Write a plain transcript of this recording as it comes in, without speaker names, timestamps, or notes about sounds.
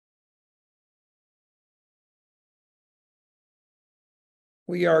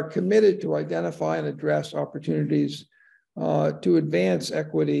We are committed to identify and address opportunities to advance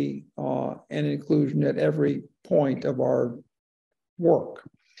equity and inclusion at every point of our work.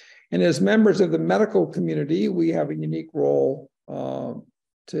 And as members of the medical community, we have a unique role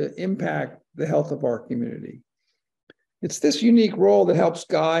to impact the health of our community. It's this unique role that helps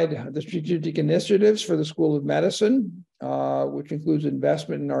guide the strategic initiatives for the School of Medicine, which includes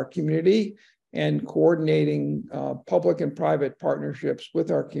investment in our community and coordinating public and private partnerships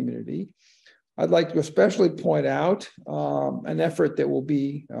with our community. I'd like to especially point out an effort that will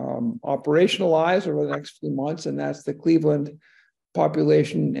be operationalized over the next few months, and that's the Cleveland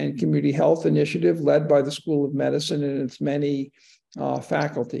Population and Community Health Initiative led by the School of Medicine and its many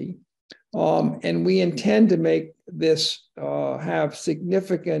faculty. And we intend to make this have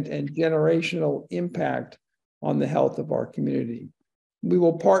significant and generational impact on the health of our community. We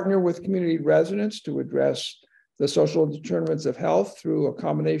will partner with community residents to address the social determinants of health through a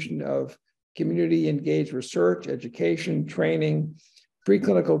combination of community-engaged research, education, training,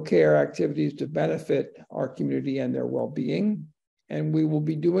 preclinical care activities to benefit our community and their well-being. And we will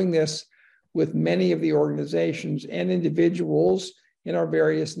be doing this with many of the organizations and individuals in our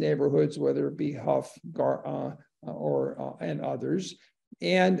various neighborhoods, whether it be Huff and others.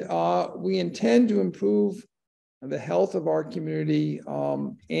 And we intend to improve the health of our community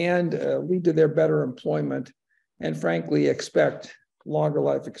and lead to their better employment, and frankly, expect longer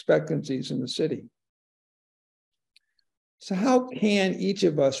life expectancies in the city. So how can each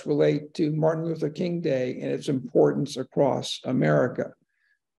of us relate to Martin Luther King Day and its importance across America?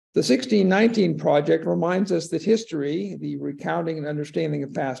 The 1619 Project reminds us that history, the recounting and understanding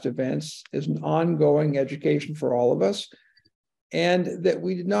of past events, is an ongoing education for all of us, and that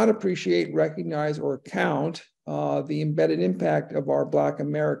we did not appreciate, recognize, or count the embedded impact of our Black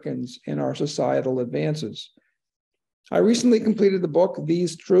Americans in our societal advances. I recently completed the book,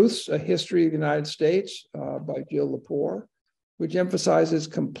 These Truths, A History of the United States by Jill Lepore, which emphasizes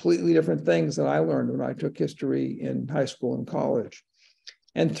completely different things than I learned when I took history in high school and college.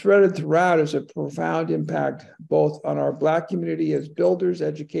 And threaded throughout is a profound impact both on our Black community as builders,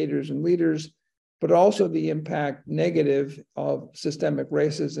 educators, and leaders, but also the impact negative of systemic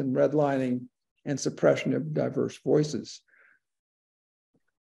racism, redlining, and suppression of diverse voices.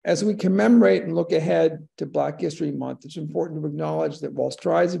 As we commemorate and look ahead to Black History Month, it's important to acknowledge that while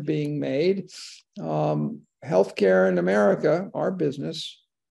strides are being made, healthcare in America, our business,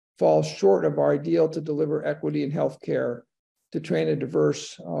 falls short of our ideal to deliver equity in healthcare, to train a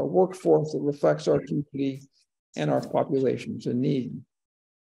diverse workforce that reflects our community and our populations in need.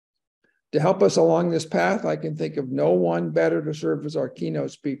 To help us along this path, I can think of no one better to serve as our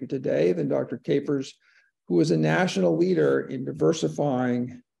keynote speaker today than Dr. Capers, who is a national leader in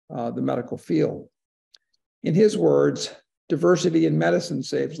diversifying the medical field. In his words, diversity in medicine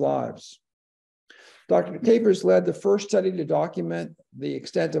saves lives. Dr. Capers led the first study to document the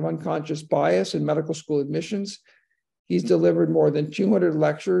extent of unconscious bias in medical school admissions. He's delivered more than 200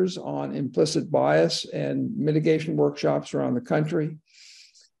 lectures on implicit bias and mitigation workshops around the country.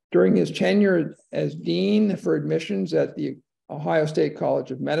 During his tenure as Dean for Admissions at the Ohio State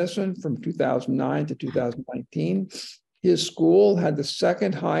College of Medicine from 2009 to 2019, his school had the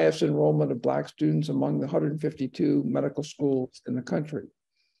second highest enrollment of Black students among the 152 medical schools in the country.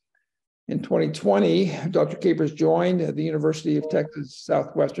 In 2020, Dr. Capers joined the University of Texas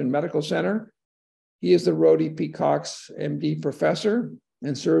Southwestern Medical Center. He is the Rhodey P. Cox, MD professor,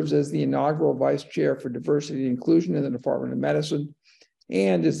 and serves as the inaugural vice chair for diversity and inclusion in the Department of Medicine,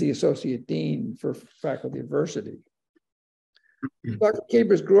 and is the associate dean for faculty diversity. Dr.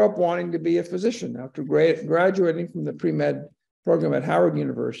 Capers grew up wanting to be a physician. After graduating from the pre-med program at Howard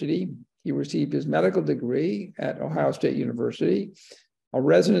University, he received his medical degree at Ohio State University, a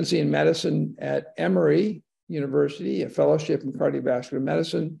residency in medicine at Emory University, a fellowship in cardiovascular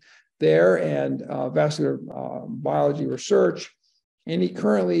medicine there, and vascular biology research. And he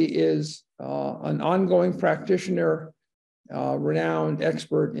currently is an ongoing practitioner, renowned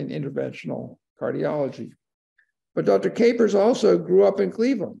expert in interventional cardiology. But Dr. Capers also grew up in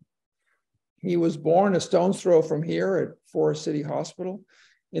Cleveland. He was born a stone's throw from here at Forest City Hospital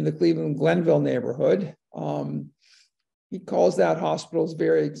in the Cleveland Glenville neighborhood. He calls that hospital's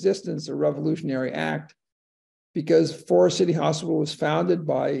very existence a revolutionary act because Forest City Hospital was founded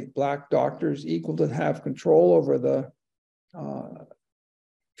by Black doctors equal to have control over the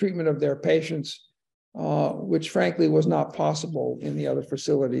treatment of their patients, which frankly was not possible in the other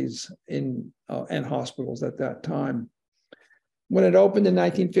facilities and hospitals at that time. When it opened in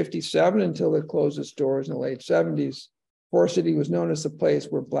 1957 until it closed its doors in the late 70s, Forest City was known as the place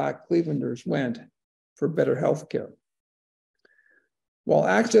where Black Clevelanders went for better health care. While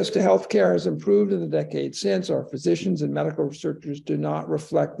access to healthcare has improved in the decades since, our physicians and medical researchers do not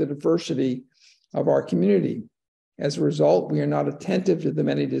reflect the diversity of our community. As a result, we are not attentive to the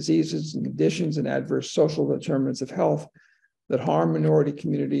many diseases and conditions and adverse social determinants of health that harm minority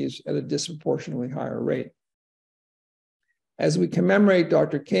communities at a disproportionately higher rate. As we commemorate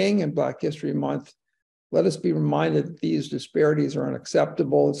Dr. King and Black History Month, let us be reminded that these disparities are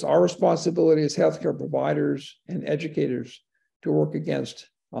unacceptable. It's our responsibility as healthcare providers and educators to work against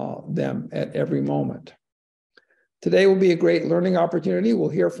them at every moment. Today will be a great learning opportunity. We'll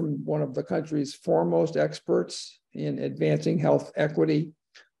hear from one of the country's foremost experts in advancing health equity.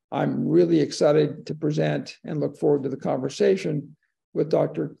 I'm really excited to present and look forward to the conversation with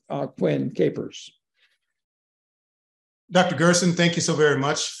Dr. Quinn Capers. Dr. Gerson, thank you so very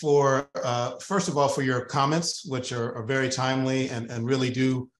much for, first of all, for your comments, which are very timely and really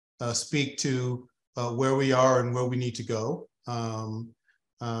do speak to where we are and where we need to go. And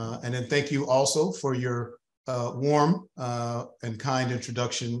then thank you also for your warm and kind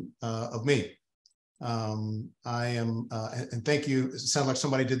introduction of me. And thank you. It sounds like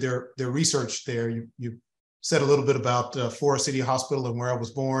somebody did their research there. You said a little bit about Forest City Hospital and where I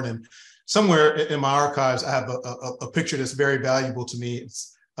was born, and somewhere in my archives, I have a picture that's very valuable to me.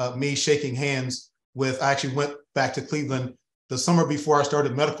 It's me shaking hands with, I actually went back to Cleveland the summer before I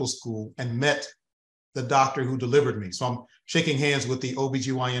started medical school and met the doctor who delivered me. So I'm shaking hands with the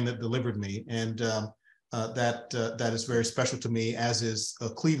OBGYN that delivered me. And that is very special to me, as is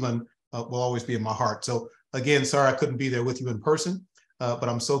Cleveland will always be in my heart. So again, sorry I couldn't be there with you in person, but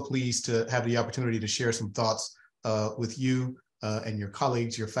I'm so pleased to have the opportunity to share some thoughts with you and your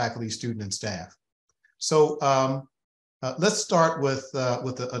colleagues, your faculty, student, and staff. So let's start with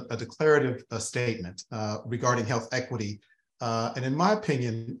a declarative statement regarding health equity. And in my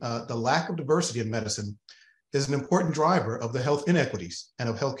opinion, the lack of diversity in medicine is an important driver of the health inequities and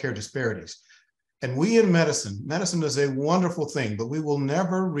of healthcare disparities. And we in medicine is a wonderful thing, but we will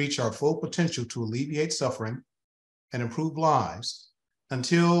never reach our full potential to alleviate suffering and improve lives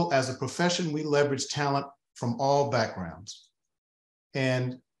until, as a profession, we leverage talent from all backgrounds.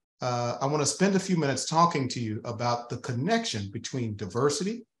 And I want to spend a few minutes talking to you about the connection between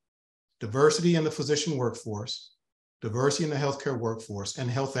diversity in the physician workforce, diversity in the healthcare workforce, and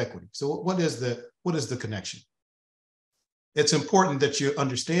health equity. So what is the connection? It's important that you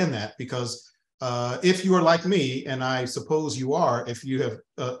understand that, because if you are like me, and I suppose you are, if you have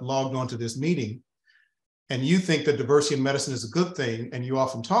logged on to this meeting, and you think that diversity in medicine is a good thing, and you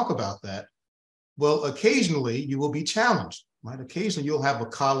often talk about that, well, occasionally you will be challenged, right? Occasionally you'll have a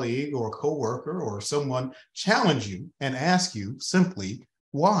colleague or a coworker or someone challenge you and ask you simply,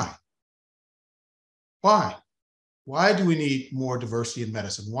 why? Why? Why do we need more diversity in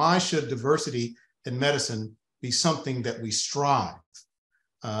medicine? Why should diversity in medicine be something that we strive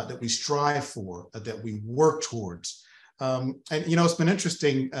for, that we work towards? And you know, it's been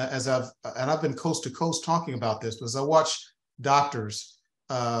interesting as I've been coast to coast talking about this, because I watch doctors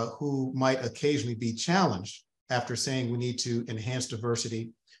who might occasionally be challenged after saying we need to enhance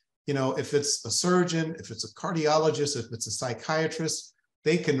diversity. You know, if it's a surgeon, if it's a cardiologist, if it's a psychiatrist,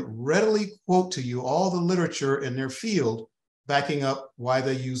 they can readily quote to you all the literature in their field backing up why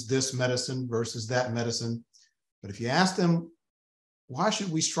they use this medicine versus that medicine. But if you ask them, why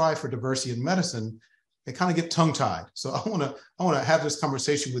should we strive for diversity in medicine, they kind of get tongue-tied. So I want to have this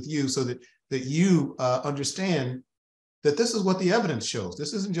conversation with you so that you understand that this is what the evidence shows.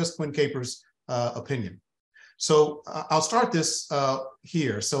 This isn't just Quinn Capers' opinion. So I'll start this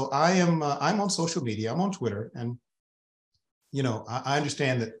here. So I'm on social media. I'm on Twitter, and you know, I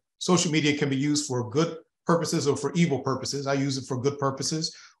understand that social media can be used for good purposes or for evil purposes. I use it for good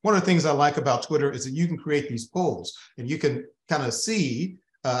purposes. One of the things I like about Twitter is that you can create these polls, and you can kind of see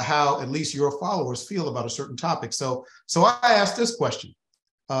how at least your followers feel about a certain topic. So I asked this question: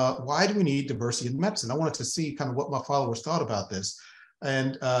 why do we need diversity in medicine? I wanted to see kind of what my followers thought about this.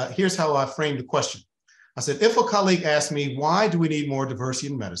 And here's how I framed the question. I said, if a colleague asked me, why do we need more diversity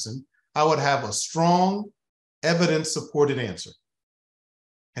in medicine, I would have a strong, evidence-supported answer.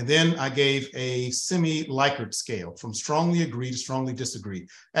 And then I gave a semi-Likert scale from strongly agree to strongly disagree.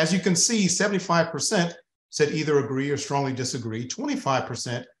 As you can see, 75% said either agree or strongly disagree.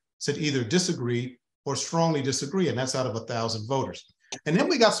 25% said either disagree or strongly disagree, and that's out of 1,000 voters. And then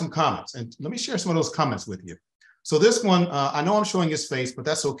we got some comments, and let me share some of those comments with you. So this one, I know I'm showing his face, but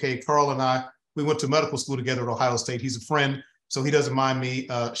that's okay. Carl and I, we went to medical school together at Ohio State. He's a friend, so he doesn't mind me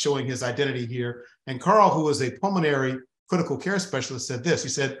showing his identity here. And Carl, who is a pulmonary critical care specialist, said this. He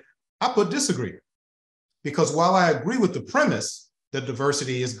said, I put disagree, because while I agree with the premise that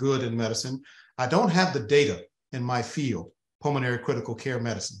diversity is good in medicine, I don't have the data in my field pulmonary critical care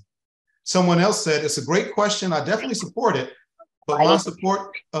medicine. Someone else said, it's a great question. I definitely support it, but my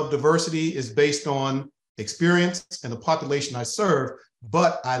support of diversity is based on experience and the population I serve,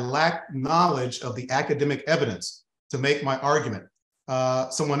 but I lack knowledge of the academic evidence to make my argument.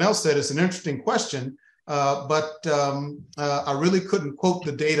 Someone else said, it's an interesting question, but I really couldn't quote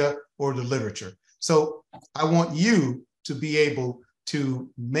the data or the literature. So I want you to be able to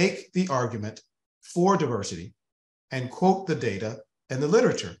make the argument for diversity and quote the data and the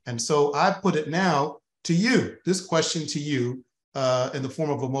literature. And so I put it now to you, this question to you in the form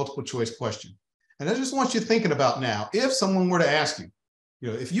of a multiple choice question. And I just want you thinking about now, if someone were to ask you,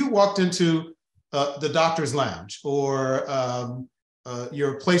 if you walked into the doctor's lounge or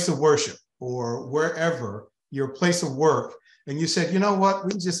your place of worship or wherever, your place of work, and you said, you know what,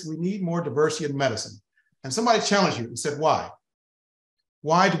 we need more diversity in medicine. And somebody challenged you and said, why?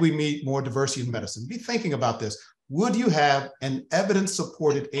 Why do we need more diversity in medicine? Be thinking about this. Would you have an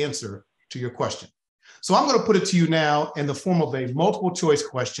evidence-supported answer to your question? So I'm going to put it to you now in the form of a multiple choice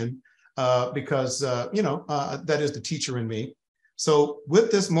question because, that is the teacher in me. So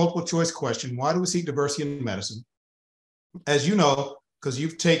with this multiple choice question, why do we seek diversity in medicine? As you know, because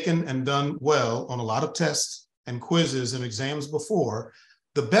you've taken and done well on a lot of tests and quizzes and exams before,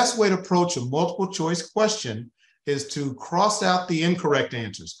 the best way to approach a multiple choice question is to cross out the incorrect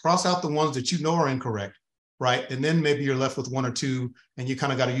answers, cross out the ones that you know are incorrect, right? And then maybe you're left with one or two, and you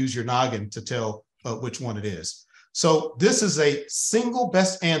kind of got to use your noggin to tell which one it is. So this is a single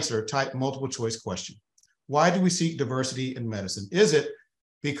best answer type multiple choice question. Why do we seek diversity in medicine? Is it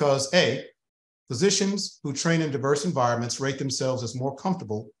because A, physicians who train in diverse environments rate themselves as more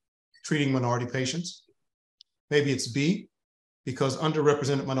comfortable treating minority patients? Maybe it's B, because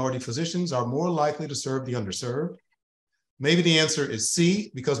underrepresented minority physicians are more likely to serve the underserved. Maybe the answer is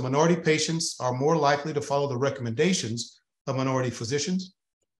C, because minority patients are more likely to follow the recommendations of minority physicians.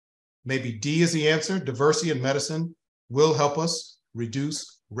 Maybe D is the answer. Diversity in medicine will help us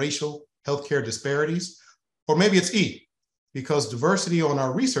reduce racial healthcare disparities. Or maybe it's E, because diversity on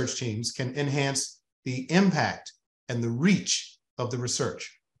our research teams can enhance the impact and the reach of the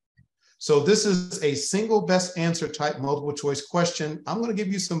research. So this is a single best answer type multiple choice question. I'm going to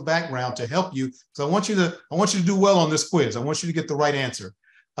give you some background to help you, because I want you to do well on this quiz. I want you to get the right answer.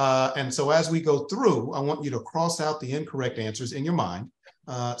 And so as we go through, I want you to cross out the incorrect answers in your mind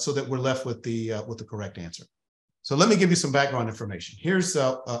so that we're left with the correct answer. So let me give you some background information. Here's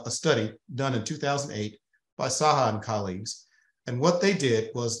a study done in 2008 by Saha and colleagues. And what they did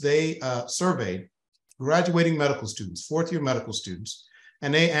was they surveyed graduating medical students, fourth-year medical students,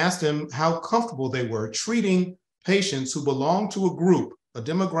 and they asked them how comfortable they were treating patients who belong to a group, a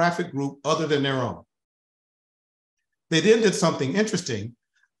demographic group other than their own. They then did something interesting.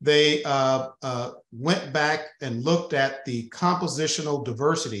 They went back and looked at the compositional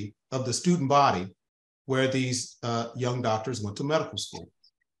diversity of the student body where these young doctors went to medical school.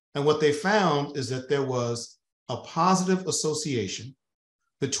 And what they found is that there was a positive association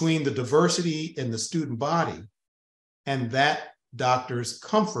between the diversity in the student body and that doctor's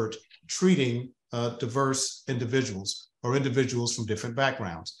comfort treating diverse individuals or individuals from different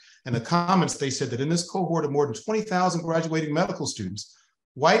backgrounds. And the comments, they said that in this cohort of more than 20,000 graduating medical students,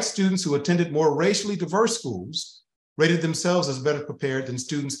 white students who attended more racially diverse schools rated themselves as better prepared than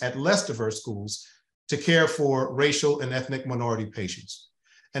students at less diverse schools to care for racial and ethnic minority patients.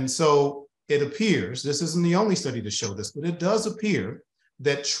 And so it appears, this isn't the only study to show this, but it does appear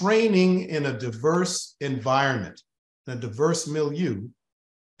that training in a diverse environment, a diverse milieu,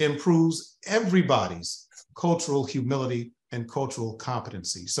 improves everybody's cultural humility and cultural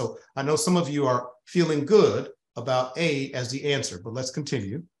competency. So I know some of you are feeling good about A as the answer, but let's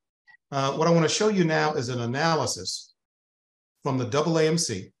continue. What I want to show you now is an analysis from the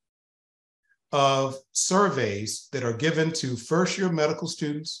AAMC of surveys that are given to first-year medical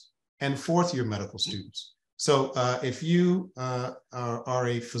students and fourth-year medical students. So if you are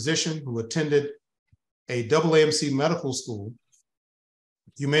a physician who attended a AAMC medical school,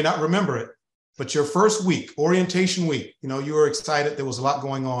 you may not remember it, but your first week, orientation week, you were excited, there was a lot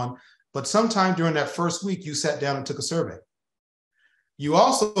going on, but sometime during that first week, you sat down and took a survey. You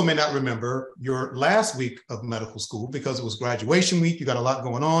also may not remember your last week of medical school because it was graduation week, you got a lot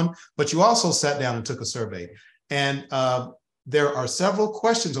going on, but you also sat down and took a survey. And there are several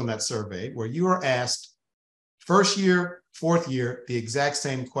questions on that survey where you are asked first year, fourth year, the exact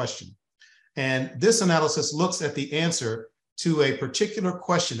same question. And this analysis looks at the answer to a particular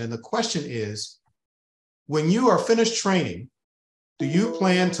question. And the question is, when you are finished training, do you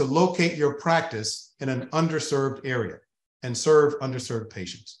plan to locate your practice in an underserved area and serve underserved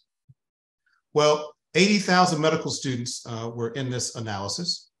patients? Well, 80,000 medical students were in this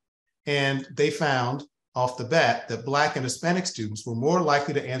analysis, and they found off the bat that Black and Hispanic students were more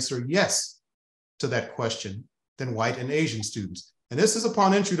likely to answer yes to that question than white and Asian students. And this is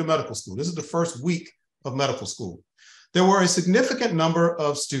upon entry to medical school. This is the first week of medical school. There were a significant number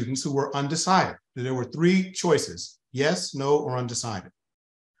of students who were undecided. There were 3 choices: yes, no, or undecided.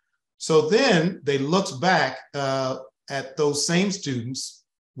 So then they looked back at those same students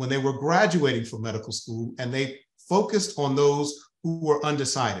when they were graduating from medical school, and they focused on those who were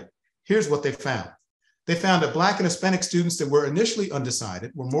undecided. Here's what they found. They found that Black and Hispanic students that were initially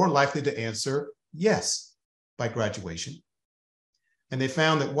undecided were more likely to answer yes by graduation. And they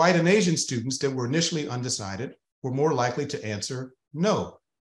found that white and Asian students that were initially undecided were more likely to answer no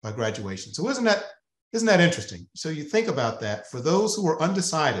by graduation. So isn't that interesting? So you think about that. For those who were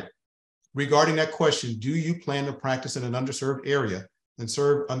undecided regarding that question, do you plan to practice in an underserved area and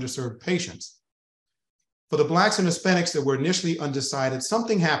serve underserved patients? For the Blacks and Hispanics that were initially undecided,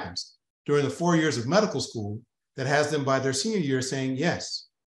 something happens during the 4 years of medical school that has them by their senior year saying yes.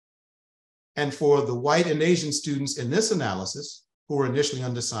 And for the white and Asian students in this analysis who were initially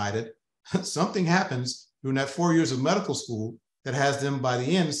undecided, something happens during that 4 years of medical school that has them by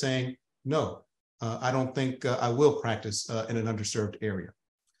the end saying, no, I don't think I will practice in an underserved area.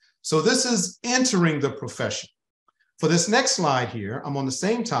 So this is entering the profession. For this next slide here, I'm on the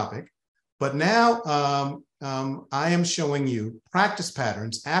same topic, but now I am showing you practice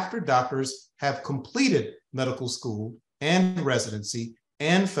patterns after doctors have completed medical school and residency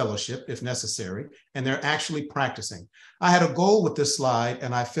and fellowship, if necessary, and they're actually practicing. I had a goal with this slide,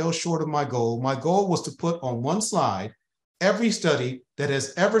 and I fell short of my goal. My goal was to put on one slide every study that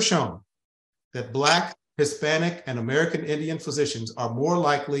has ever shown that Black, Hispanic, and American Indian physicians are more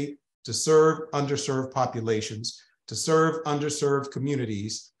likely to serve underserved populations, to serve underserved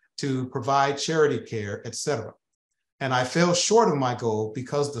communities, to provide charity care, et cetera. And I fell short of my goal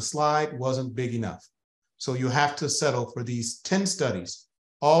because the slide wasn't big enough. So you have to settle for these 10 studies,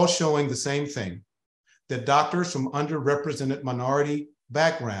 all showing the same thing, that doctors from underrepresented minority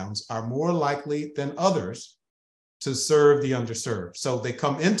backgrounds are more likely than others to serve the underserved. So they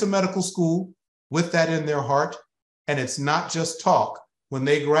come into medical school with that in their heart, and it's not just talk. When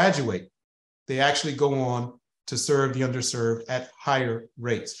they graduate, they actually go on to serve the underserved at higher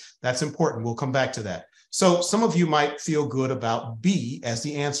rates. That's important. We'll come back to that. So some of you might feel good about B as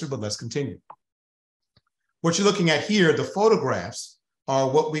the answer, but let's continue. What you're looking at here, the photographs, are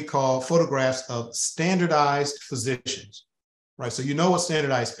what we call photographs of standardized physicians, right? So you know what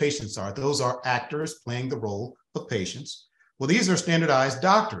standardized patients are. Those are actors playing the role of patients. Well, these are standardized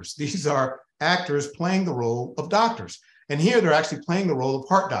doctors. These are actors playing the role of doctors. And here they're actually playing the role of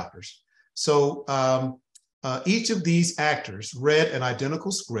heart doctors. So each of these actors read an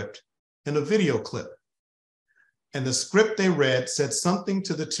identical script in a video clip. And the script they read said something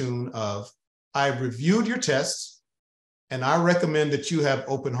to the tune of, I reviewed your tests, and I recommend that you have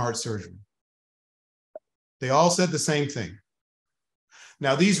open heart surgery. They all said the same thing.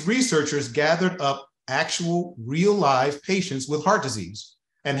 Now, these researchers gathered up actual real live patients with heart disease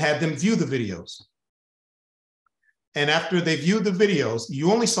and had them view the videos. And after they viewed the videos,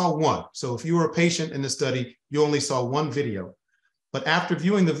 you only saw one. So if you were a patient in the study, you only saw one video. But after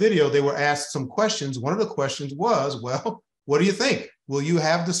viewing the video, they were asked some questions. One of the questions was, well, what do you think? Will you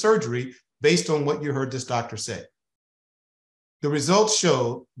have the surgery based on what you heard this doctor say? The results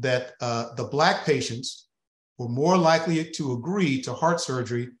showed that the Black patients were more likely to agree to heart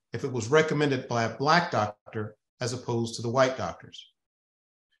surgery if it was recommended by a Black doctor as opposed to the white doctors.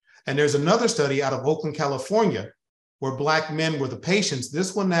 And there's another study out of Oakland, California, where Black men were the patients.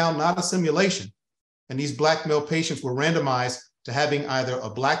 This one now not a simulation. And these Black male patients were randomized to having either a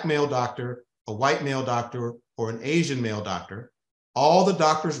Black male doctor, a white male doctor, or an Asian male doctor. All the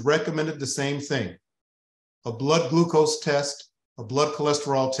doctors recommended the same thing: a blood glucose test, a blood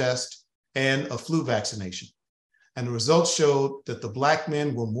cholesterol test, and a flu vaccination. And the results showed that the Black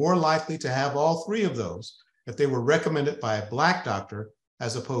men were more likely to have all 3 of those if they were recommended by a Black doctor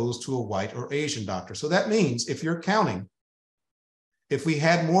as opposed to a white or Asian doctor. So that means, if you're counting, if we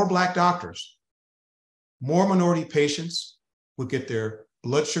had more Black doctors, more minority patients would get their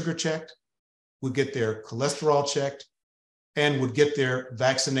blood sugar checked, would get their cholesterol checked, and would get their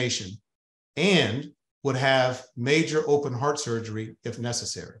vaccination, and would have major open heart surgery if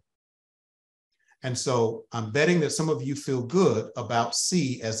necessary. And so I'm betting that some of you feel good about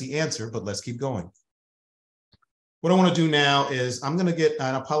C as the answer, but let's keep going. What I want to do now is I'm going to get,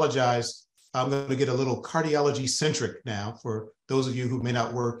 and I apologize, I'm going to get a little cardiology centric now for those of you who may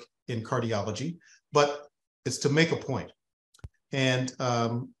not work in cardiology, but it's to make a point. And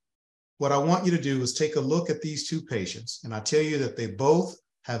what I want you to do is take a look at these two patients, and I tell you that they both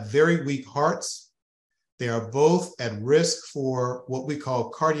have very weak hearts. They are both at risk for what we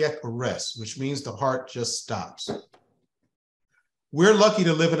call cardiac arrest, which means the heart just stops. We're lucky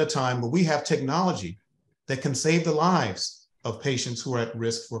to live in a time where we have technology that can save the lives of patients who are at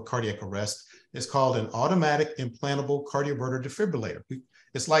risk for cardiac arrest. It's called an automatic implantable cardioverter defibrillator.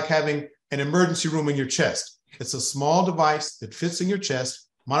 It's like having an emergency room in your chest. It's a small device that fits in your chest,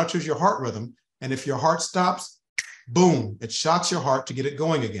 monitors your heart rhythm, and if your heart stops, boom, it shocks your heart to get it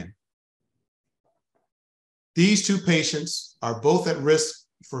going again. These two patients are both at risk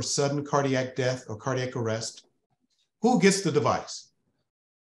for sudden cardiac death or cardiac arrest. Who gets the device?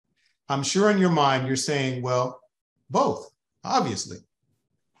 I'm sure in your mind you're saying, well, both, obviously.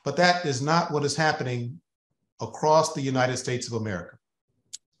 But that is not what is happening across the United States of America.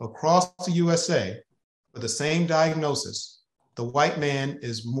 Across the USA, with the same diagnosis, the white man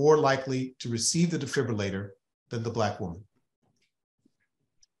is more likely to receive the defibrillator than the Black woman.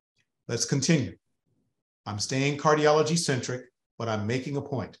 Let's continue. I'm staying cardiology centric, but I'm making a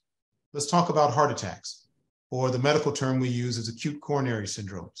point. Let's talk about heart attacks, or the medical term we use is acute coronary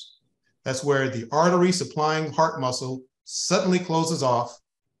syndromes. That's where the artery supplying heart muscle suddenly closes off,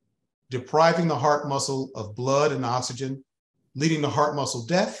 depriving the heart muscle of blood and oxygen, leading to heart muscle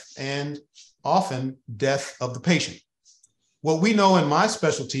death and often death of the patient. What we know in my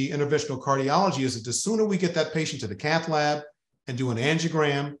specialty, interventional cardiology, is that the sooner we get that patient to the cath lab and do an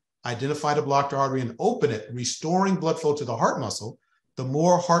angiogram, identify the blocked artery and open it, restoring blood flow to the heart muscle, the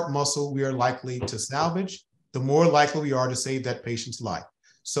more heart muscle we are likely to salvage, the more likely we are to save that patient's life.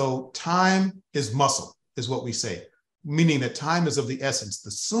 So time is muscle, is what we say, meaning that time is of the essence.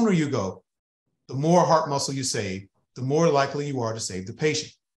 The sooner you go, the more heart muscle you save, the more likely you are to save the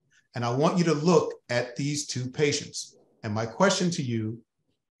patient. And I want you to look at these two patients. And my question to you,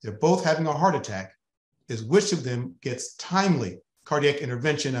 they're both having a heart attack, is which of them gets timely cardiac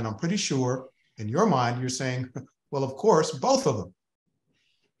intervention? And I'm pretty sure in your mind, you're saying, well, of course, both of them.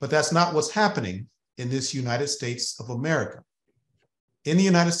 But that's not what's happening in this United States of America. In the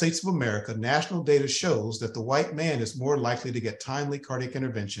United States of America, national data shows that the white man is more likely to get timely cardiac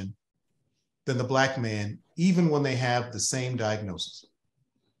intervention than the Black man, even when they have the same diagnosis.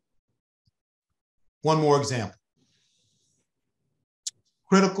 One more example.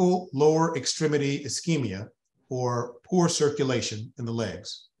 Critical lower extremity ischemia, or poor circulation in the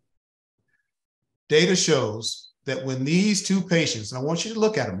legs. Data shows that when these two patients, and I want you to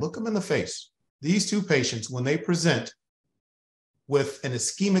look at them, look them in the face. These two patients, when they present with an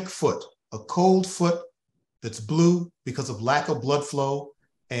ischemic foot, a cold foot that's blue because of lack of blood flow,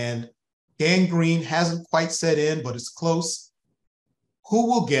 and gangrene hasn't quite set in, but it's close, who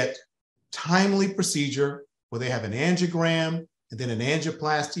will get timely procedure where they have an angiogram and then an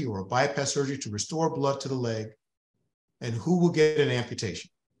angioplasty or a bypass surgery to restore blood to the leg, and who will get an amputation?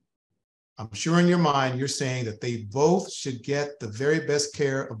 I'm sure in your mind, you're saying that they both should get the very best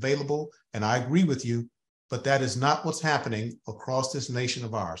care available, and I agree with you, but that is not what's happening across this nation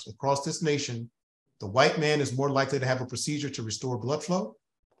of ours. Across this nation, the white man is more likely to have a procedure to restore blood flow.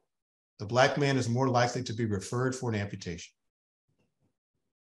 The Black man is more likely to be referred for an amputation.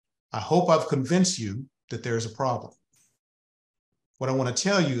 I hope I've convinced you that there is a problem. What I want to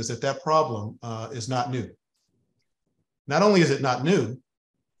tell you is that that problem is not new. Not only is it not new,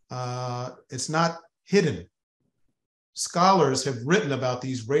 it's not hidden. Scholars have written about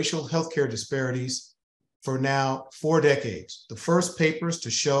these racial healthcare disparities for now 4 decades. The first papers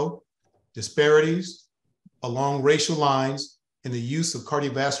to show disparities along racial lines in the use of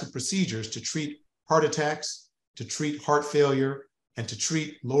cardiovascular procedures to treat heart attacks, to treat heart failure, and to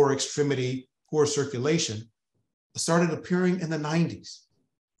treat lower extremity poor circulation started appearing in the 90s.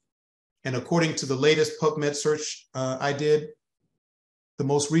 And according to the latest PubMed search I did, the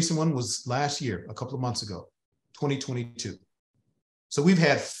most recent one was last year, a couple of months ago, 2022. So we've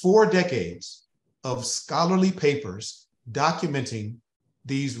had 4 decades of scholarly papers documenting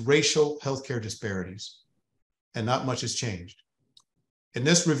these racial healthcare disparities, and not much has changed. In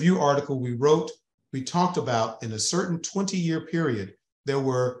this review article we wrote, we talked about in a certain 20-year period, there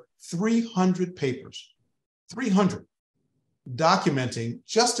were 300 papers, 300, documenting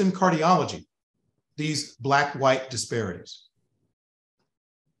just in cardiology, these Black-white disparities.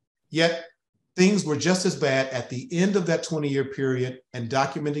 Yet things were just as bad at the end of that 20-year period and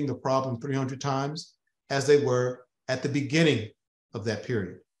documenting the problem 300 times as they were at the beginning of that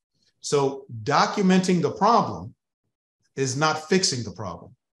period. So documenting the problem is not fixing the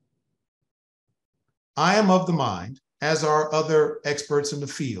problem. I am of the mind, as are other experts in the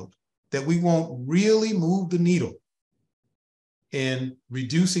field, that we won't really move the needle in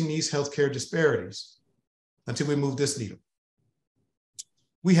reducing these healthcare disparities until we move this needle.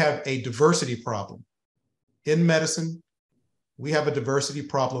 We have a diversity problem in medicine. We have a diversity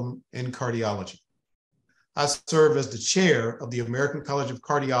problem in cardiology. I serve as the chair of the American College of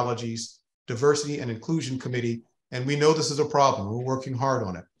Cardiology's Diversity and Inclusion Committee, and we know this is a problem. We're working hard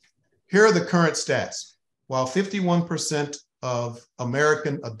on it. Here are the current stats. While 51% of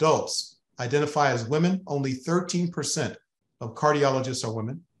American adults identify as women, only 13% of cardiologists are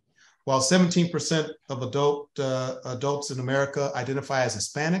women. While 17% of adults in America identify as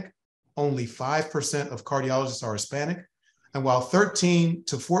Hispanic, only 5% of cardiologists are Hispanic. And while 13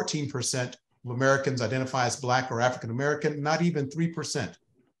 to 14% of Americans identify as Black or African American, not even 3%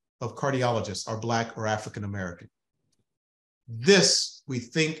 of cardiologists are Black or African American. This, we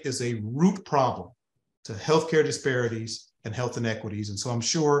think, is a root problem to healthcare disparities and health inequities. And so I'm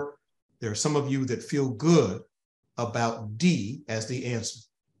sure there are some of you that feel good about D as the answer.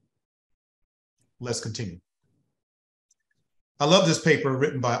 Let's continue. I love this paper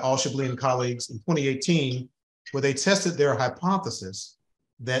written by Al-Shibli and colleagues in 2018, where they tested their hypothesis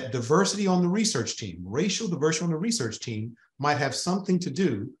that diversity on the research team, racial diversity on the research team, might have something to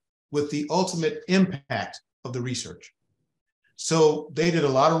do with the ultimate impact of the research. So they did a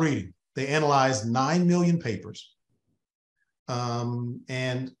lot of reading. They analyzed 9 million papers,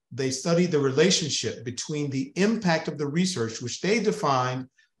 and they studied the relationship between the impact of the research, which they defined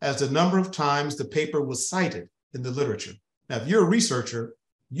as the number of times the paper was cited in the literature. Now, if you're a researcher,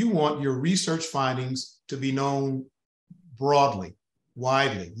 you want your research findings to be known broadly,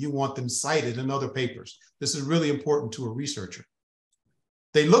 widely. You want them cited in other papers. This is really important to a researcher.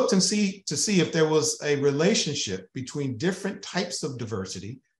 They looked to see if there was a relationship between different types of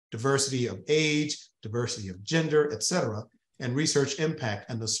diversity, diversity of age, diversity of gender, et cetera, and research impact.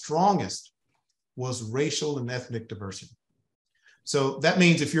 And the strongest was racial and ethnic diversity. So that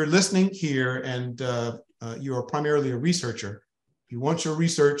means if you're listening here and you are primarily a researcher, you want your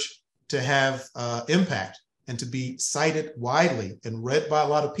research to have impact and to be cited widely and read by a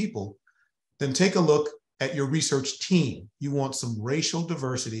lot of people, then take a look at your research team. You want some racial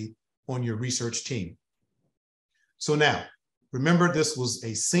diversity on your research team. So now, remember, this was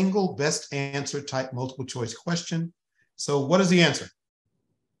a single best answer type multiple choice question. So what is the answer?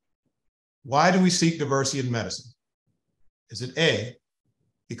 Why do we seek diversity in medicine? Is it A,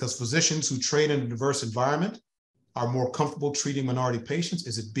 because physicians who train in a diverse environment are more comfortable treating minority patients?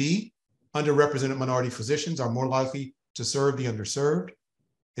 Is it B, underrepresented minority physicians are more likely to serve the underserved?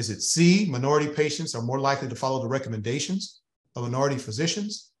 Is it C, minority patients are more likely to follow the recommendations of minority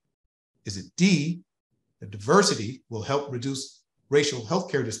physicians? Is it D, that diversity will help reduce racial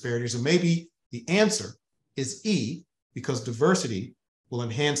healthcare disparities? Or maybe the answer is E, because diversity will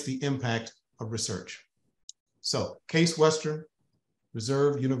enhance the impact of research. So Case Western,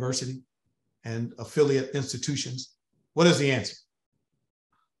 Reserve University, and affiliate institutions, what is the answer?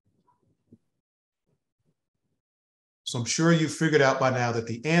 So I'm sure you've figured out by now that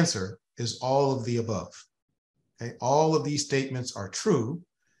the answer is all of the above. Okay? All of these statements are true.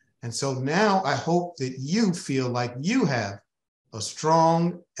 And so now I hope that you feel like you have a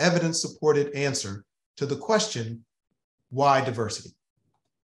strong evidence-supported answer to the question, why diversity?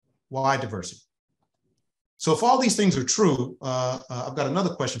 Why diversity? So if all these things are true, I've got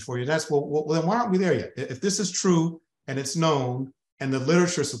another question for you. That's, well, then why aren't we there yet? If this is true and it's known and the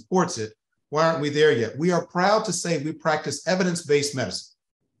literature supports it, why aren't we there yet? We are proud to say we practice evidence-based medicine.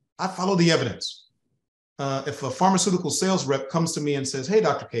 I follow the evidence. If a pharmaceutical sales rep comes to me and says, hey,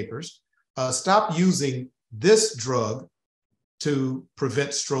 Dr. Capers, stop using this drug to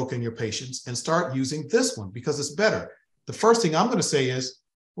prevent stroke in your patients and start using this one because it's better. The first thing I'm going to say is,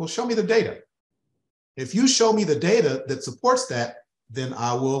 well, show me the data. If you show me the data that supports that, then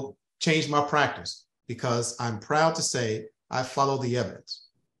I will change my practice because I'm proud to say I follow the evidence.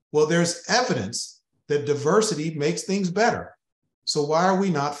 Well, there's evidence that diversity makes things better. So why are we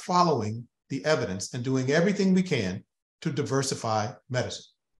not following the evidence and doing everything we can to diversify medicine?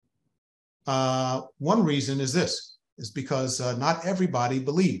 One reason is this, is because not everybody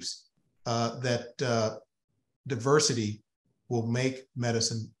believes that diversity will make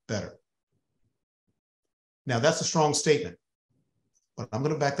medicine better. Now, that's a strong statement, but I'm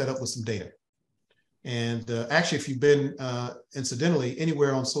going to back that up with some data. And actually, if you've been, incidentally,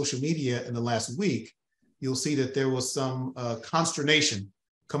 anywhere on social media in the last week, you'll see that there was some consternation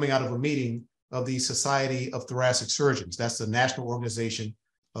coming out of a meeting of the Society of Thoracic Surgeons. That's the national organization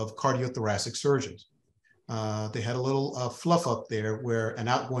of cardiothoracic surgeons. They had a little fluff up there where an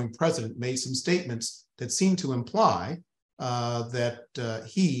outgoing president made some statements that seemed to imply that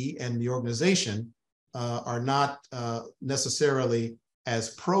he and the organization are not necessarily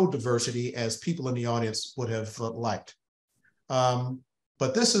as pro-diversity as people in the audience would have liked.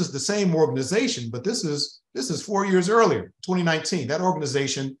 But this is the same organization, but this is 4 years earlier, 2019. That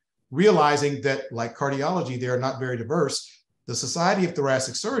organization, realizing that, like cardiology, they are not very diverse, the Society of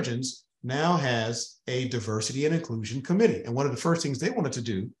Thoracic Surgeons now has a diversity and inclusion committee. And one of the first things they wanted to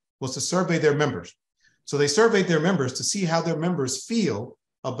do was to survey their members. So they surveyed their members to see how their members feel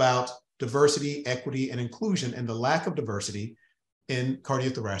about diversity, equity, and inclusion, and the lack of diversity in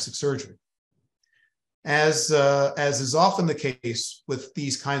cardiothoracic surgery. As is often the case with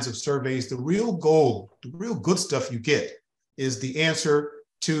these kinds of surveys, the real goal, the real good stuff you get is the answer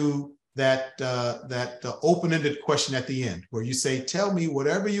to that open-ended question at the end, where you say, tell me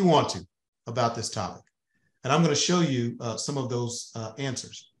whatever you want to about this topic. And I'm going to show you some of those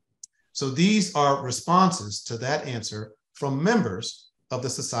answers. So these are responses to that answer from members of the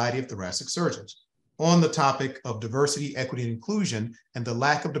Society of Thoracic Surgeons on the topic of diversity, equity, and inclusion, and the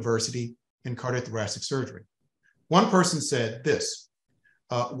lack of diversity in cardiothoracic surgery. One person said this: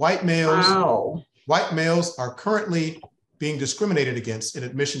 white males are currently being discriminated against in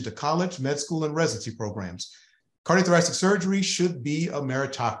admission to college, med school, and residency programs. Cardiothoracic surgery should be a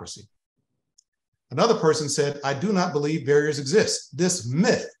meritocracy. Another person said, I do not believe barriers exist. This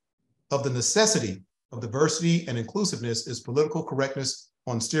myth of the necessity of diversity and inclusiveness is political correctness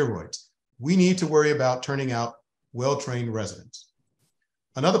on steroids. We need to worry about turning out well-trained residents.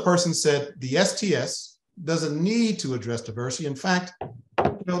 Another person said the STS doesn't need to address diversity. In fact,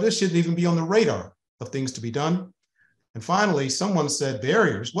 this shouldn't even be on the radar of things to be done. And finally, someone said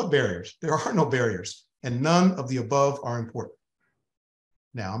barriers. What barriers? There are no barriers, and none of the above are important.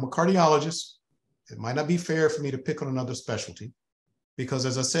 Now, I'm a cardiologist. It might not be fair for me to pick on another specialty because,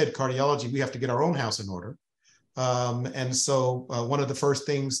 as I said, cardiology, we have to get our own house in order. And so one of the first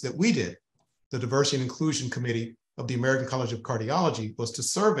things that we did, the Diversity and Inclusion Committee of the American College of Cardiology, was to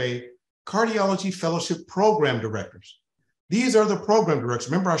survey cardiology fellowship program directors. These are the program directors.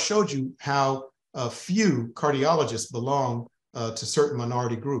 Remember, I showed you how few cardiologists belong to certain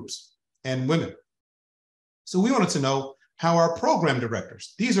minority groups and women. So we wanted to know how our program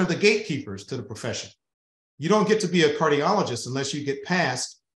directors, these are the gatekeepers to the profession. You don't get to be a cardiologist unless you get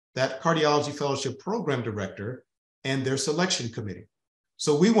past that cardiology fellowship program director and their selection committee.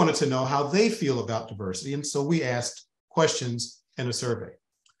 So we wanted to know how they feel about diversity. And so we asked questions in a survey.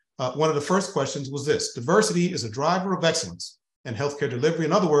 One of the first questions was this: diversity is a driver of excellence in healthcare delivery.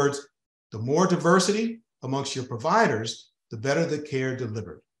 In other words, the more diversity amongst your providers, the better the care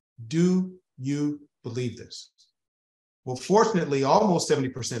delivered. Do you believe this? Well, fortunately, almost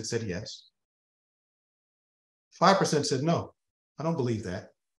 70% said yes. 5% said no, I don't believe that.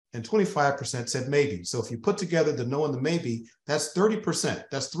 And 25% said maybe. So if you put together the no and the maybe, that's 30%.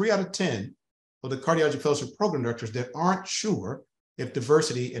 That's 3 out of 10 of the cardiology fellowship program directors that aren't sure if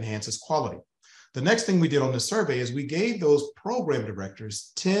diversity enhances quality. The next thing we did on the survey is we gave those program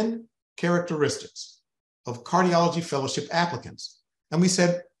directors 10 characteristics of cardiology fellowship applicants. And we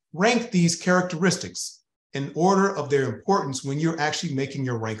said, rank these characteristics in order of their importance when you're actually making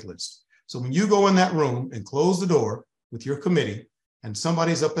your rank list. So when you go in that room and close the door with your committee and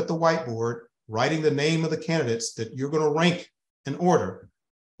somebody's up at the whiteboard writing the name of the candidates that you're going to rank in order,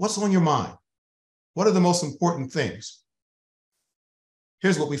 what's on your mind? What are the most important things?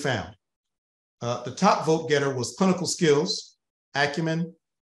 Here's what we found. The top vote getter was clinical skills, acumen.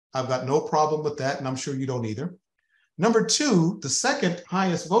 I've got no problem with that, and I'm sure you don't either. Number 2, the second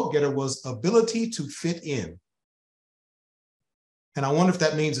highest vote getter was ability to fit in. And I wonder if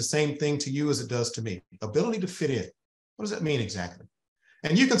that means the same thing to you as it does to me. Ability to fit in. What does that mean exactly?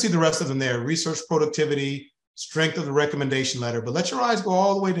 And you can see the rest of them there: research productivity, strength of the recommendation letter, but let your eyes go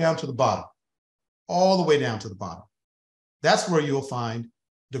all the way down to the bottom, all the way down to the bottom. That's where you'll find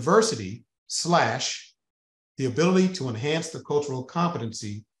diversity / the ability to enhance the cultural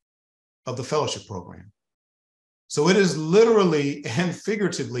competency of the fellowship program. So it is literally and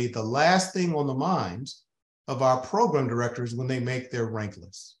figuratively the last thing on the minds of our program directors when they make their rank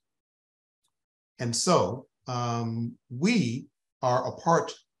lists. And so we are a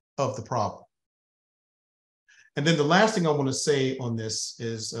part of the problem. And then the last thing I want to say on this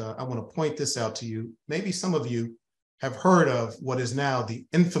is I want to point this out to you. Maybe some of you have heard of what is now the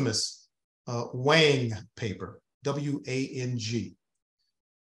infamous Wang paper, W-A-N-G.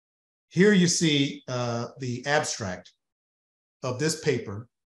 Here you see the abstract of this paper,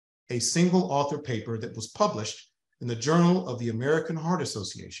 a single author paper that was published in the Journal of the American Heart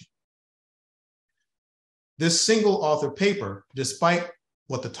Association. This single author paper, despite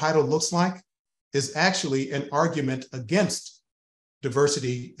what the title looks like, is actually an argument against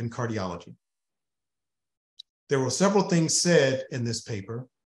diversity in cardiology. There were several things said in this paper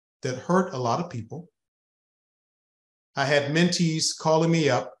that hurt a lot of people. I had mentees calling me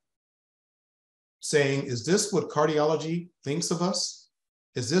up saying, is this what cardiology thinks of us?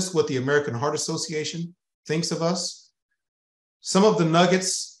 Is this what the American Heart Association thinks of us? Some of the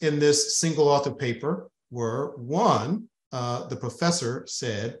nuggets in this single author paper were, one, the professor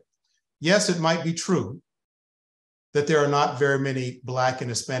said, yes, it might be true that there are not very many Black and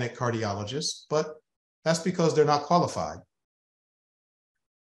Hispanic cardiologists, but that's because they're not qualified.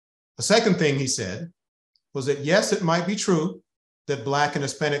 The second thing he said was that, yes, it might be true that Black and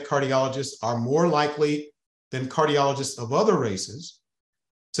Hispanic cardiologists are more likely than cardiologists of other races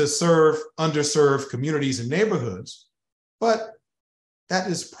to serve underserved communities and neighborhoods, but that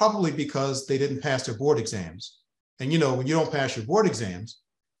is probably because they didn't pass their board exams. And you know, when you don't pass your board exams,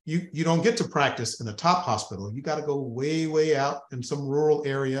 you don't get to practice in a top hospital. You got to go way, way out in some rural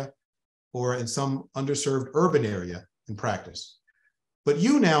area or in some underserved urban area and practice. But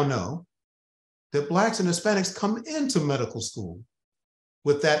you now know that Blacks and Hispanics come into medical school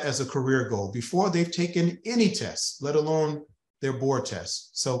with that as a career goal before they've taken any tests, let alone their board tests.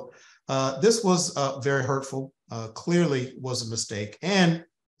 So this was very hurtful, clearly was a mistake, and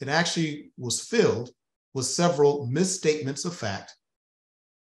it actually was filled with several misstatements of fact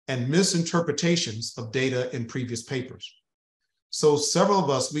and misinterpretations of data in previous papers. So several of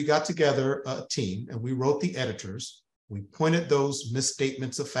us, we got together a team and we wrote the editors. We pointed those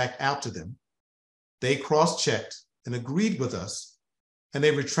misstatements of fact out to them. They cross-checked and agreed with us, and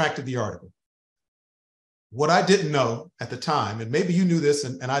they retracted the article. What I didn't know at the time, and maybe you knew this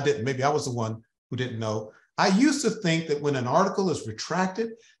and I didn't, maybe I was the one who didn't know, I used to think that when an article is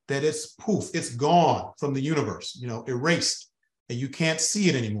retracted, that it's poof, it's gone from the universe, you know, erased, and you can't see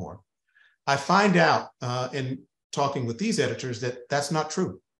it anymore. I find out in talking with these editors that that's not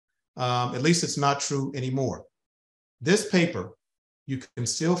true. At least it's not true anymore. This paper, you can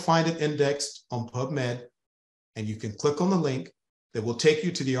still find it indexed on PubMed, and you can click on the link that will take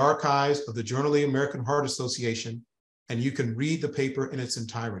you to the archives of the Journal of the American Heart Association, and you can read the paper in its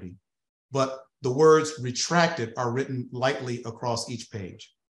entirety. But the words retracted are written lightly across each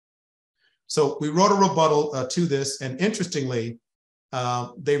page. So we wrote a rebuttal to this, and interestingly,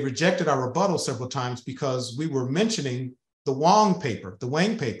 they rejected our rebuttal several times because we were mentioning the Wang paper,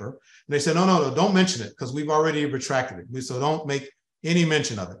 and they said, no, don't mention it because we've already retracted it. So don't make any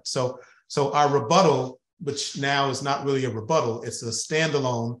mention of it. So our rebuttal, which now is not really a rebuttal, it's a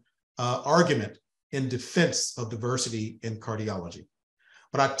standalone argument in defense of diversity in cardiology.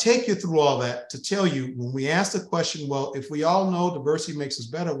 But I take you through all that to tell you, when we ask the question, well, if we all know diversity makes us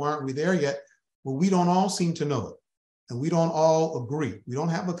better, why aren't we there yet? Well, we don't all seem to know it, and we don't all agree. We don't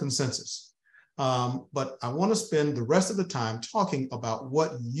have a consensus. But I want to spend the rest of the time talking about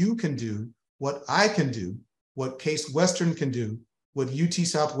what you can do, what I can do, what Case Western can do, what UT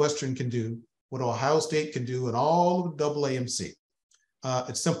Southwestern can do, what Ohio State can do, and all of AAMC.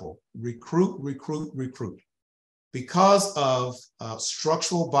 It's simple: recruit, recruit, recruit. Because of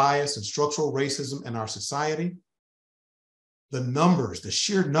structural bias and structural racism in our society, the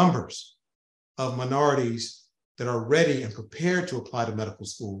sheer numbers of minorities that are ready and prepared to apply to medical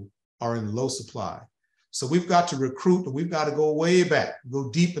school are in low supply. So we've got to recruit, and we've got to go way back, go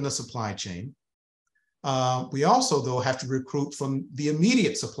deep in the supply chain. We also, though, have to recruit from the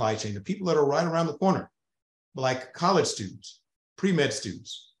immediate supply chain, the people that are right around the corner, like college students, pre-med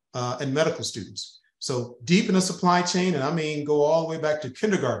students, and medical students. So deep in the supply chain, and I mean go all the way back to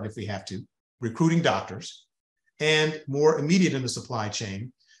kindergarten if we have to, recruiting doctors, and more immediate in the supply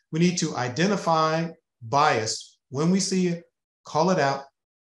chain, we need to identify bias when we see it, call it out,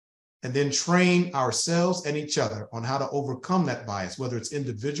 and then train ourselves and each other on how to overcome that bias, whether it's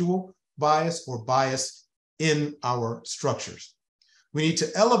individual bias or bias in our structures. We need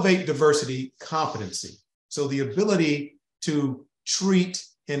to elevate diversity competency. So the ability to treat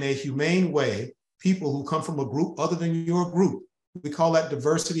in a humane way people who come from a group other than your group. We call that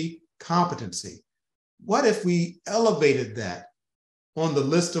diversity competency. What if we elevated that on the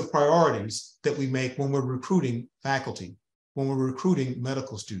list of priorities that we make when we're recruiting faculty, when we're recruiting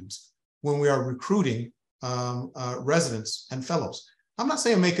medical students, when we are recruiting residents and fellows? I'm not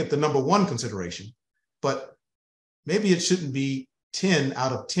saying make it the number one consideration, but maybe it shouldn't be 10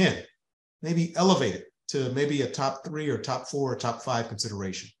 out of 10. Maybe elevate it to maybe a top 3 or top 4 or top 5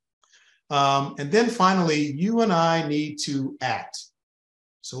 consideration. And then finally, you and I need to act.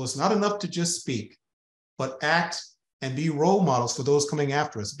 So it's not enough to just speak, but act and be role models for those coming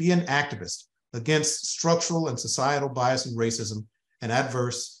after us. Be an activist against structural and societal bias and racism and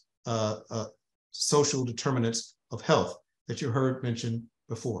adverse social determinants of health that you heard mentioned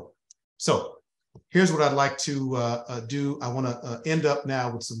before. So Here's what I'd like to do. I want to end up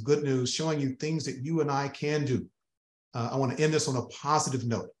now with some good news, showing you things that you and I can do. I want to end this on a positive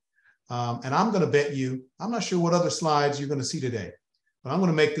note. And I'm going to bet you, I'm not sure what other slides you're going to see today, but I'm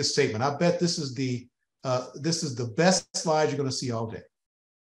going to make this statement. I bet this is the best slide you're going to see all day.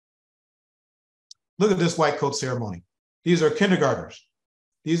 Look at this white coat ceremony. These are kindergartners.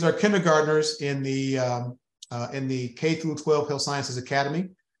 These are kindergartners in the K through 12 Health Sciences Academy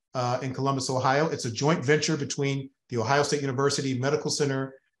in Columbus, Ohio. It's a joint venture between the Ohio State University Medical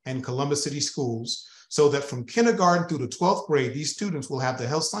Center and Columbus City Schools, so that from kindergarten through the 12th grade, these students will have the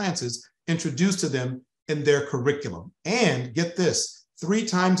health sciences introduced to them in their curriculum. And get this, 3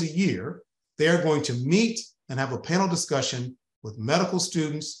 times a year, they're going to meet and have a panel discussion with medical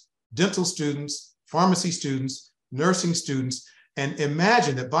students, dental students, pharmacy students, nursing students, and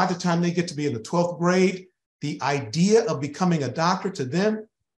imagine that by the time they get to be in the 12th grade, the idea of becoming a doctor to them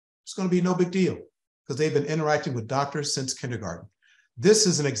is going to be no big deal because they've been interacting with doctors since kindergarten. This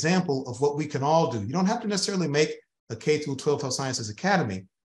is an example of what we can all do. You don't have to necessarily make a K through 12 Health Sciences Academy,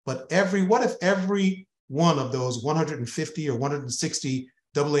 but what if every one of those 150 or 160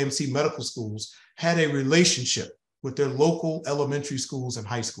 AAMC medical schools had a relationship with their local elementary schools and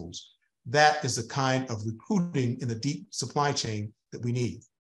high schools? That is the kind of recruiting in the deep supply chain that we need.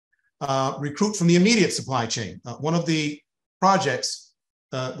 Recruit from the immediate supply chain. One of the projects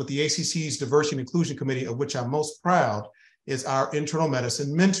with the ACC's Diversity and Inclusion Committee, of which I'm most proud, is our internal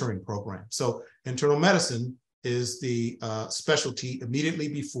medicine mentoring program. So internal medicine is the specialty immediately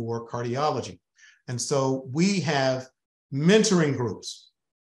before cardiology. And so we have mentoring groups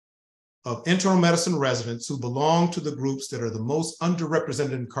of internal medicine residents who belong to the groups that are the most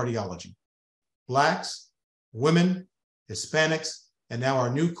underrepresented in cardiology: Blacks, women, Hispanics, and now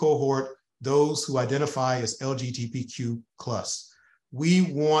our new cohort, those who identify as LGBTQ+. We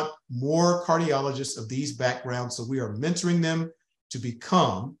want more cardiologists of these backgrounds, so we are mentoring them to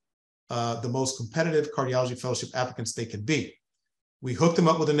become the most competitive cardiology fellowship applicants they can be. We hook them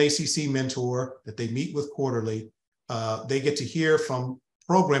up with an ACC mentor that they meet with quarterly. They get to hear from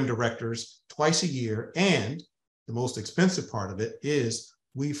program directors twice a year, and the most expensive part of it is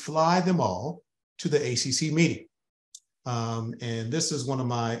we fly them all to the ACC meeting. And this is one of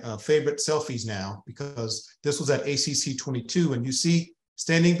my favorite selfies now, because this was at ACC 22, and you see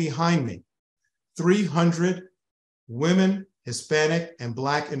standing behind me 300 women, Hispanic, and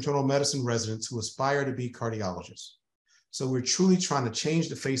Black internal medicine residents who aspire to be cardiologists. So we're truly trying to change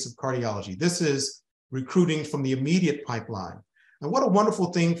the face of cardiology. This is recruiting from the immediate pipeline. And what a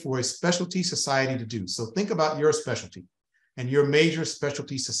wonderful thing for a specialty society to do. So think about your specialty and your major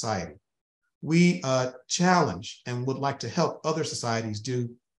specialty society. We challenge and would like to help other societies do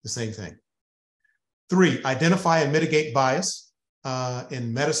the same thing. 3, identify and mitigate bias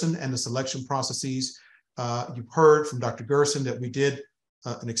in medicine and the selection processes. You've heard from Dr. Gerson that we did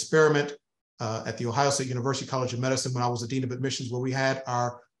an experiment at the Ohio State University College of Medicine when I was the Dean of Admissions, where we had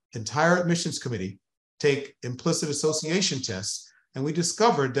our entire admissions committee take implicit association tests, and we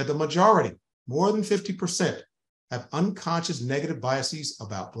discovered that the majority, more than 50%, have unconscious negative biases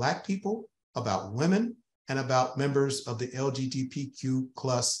about Black people, about women, and about members of the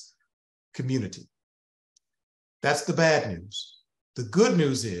LGBTQ+ community. That's the bad news. The good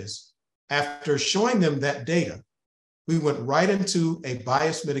news is, after showing them that data, we went right into a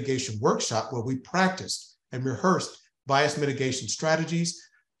bias mitigation workshop where we practiced and rehearsed bias mitigation strategies.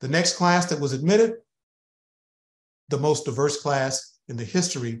 The next class that was admitted, the most diverse class in the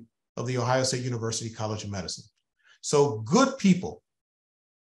history of the Ohio State University College of Medicine. So good people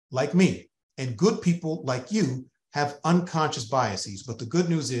like me and good people like you have unconscious biases, but the good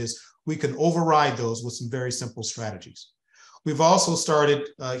news is we can override those with some very simple strategies. We've also started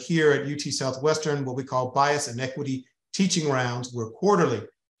here at UT Southwestern what we call bias and equity teaching rounds, where quarterly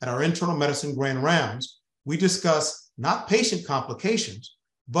at our internal medicine grand rounds, we discuss not patient complications,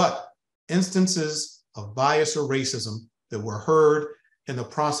 but instances of bias or racism that were heard in the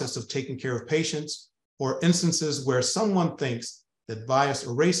process of taking care of patients, or instances where someone thinks that bias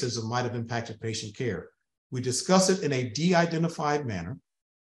or racism might have impacted patient care. We discuss it in a de-identified manner,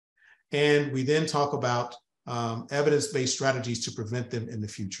 and we then talk about evidence-based strategies to prevent them in the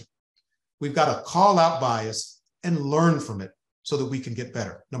future. We've got to call out bias and learn from it so that we can get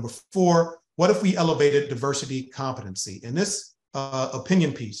better. Number 4, what if we elevated diversity competency? In this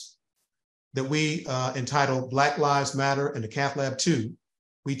opinion piece that we entitled Black Lives Matter and the Cath Lab 2,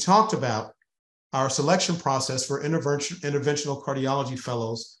 we talked about our selection process for interventional cardiology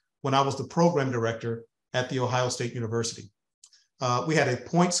fellows when I was the program director at The Ohio State University. We had a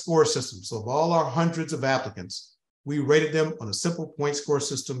point score system. So of all our hundreds of applicants, We rated them on a simple point score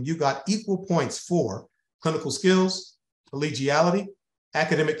system. You got equal points for clinical skills, collegiality,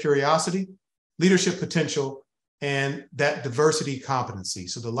 academic curiosity, leadership potential, and that diversity competency.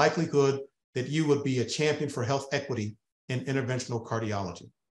 So the likelihood that you would be a champion for health equity in interventional cardiology.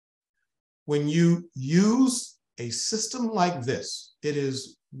 When you use a system like this, it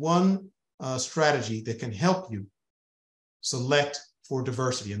is one strategy that can help you select for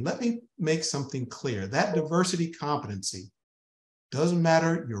diversity. And let me make something clear. That diversity competency doesn't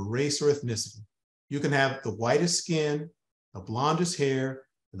matter your race or ethnicity. You can have the whitest skin, the blondest hair,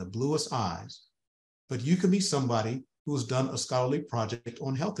 and the bluest eyes, but you can be somebody who has done a scholarly project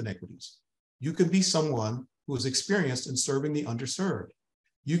on health inequities. You can be someone who is experienced in serving the underserved.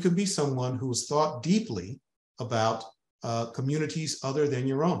 You can be someone who has thought deeply about communities other than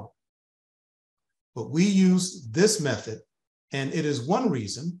your own. But we use this method, and it is one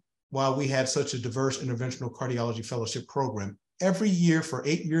reason why we had such a diverse interventional cardiology fellowship program. Every year for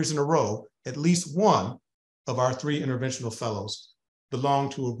 8 years in a row, at least one of our 3 interventional fellows belong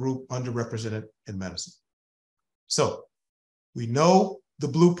to a group underrepresented in medicine. So we know the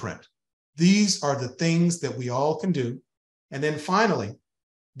blueprint. These are the things that we all can do. And then finally,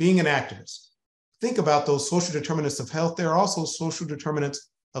 being an activist. Think about those social determinants of health. There are also social determinants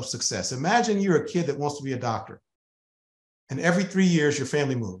of success. Imagine you're a kid that wants to be a doctor, and every 3 years your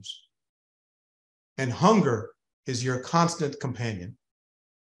family moves, and hunger is your constant companion.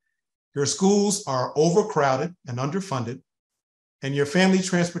 Your schools are overcrowded and underfunded, and your family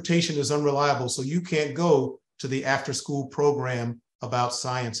transportation is unreliable, so you can't go to the after-school program about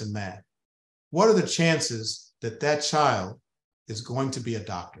science and math. What are the chances that that child is going to be a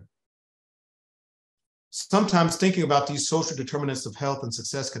doctor? Sometimes thinking about these social determinants of health and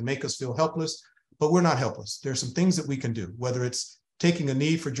success can make us feel helpless, but we're not helpless. There are some things that we can do, whether it's taking a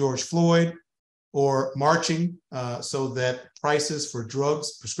knee for George Floyd or marching so that prices for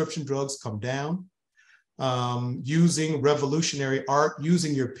drugs, prescription drugs, come down, using revolutionary art,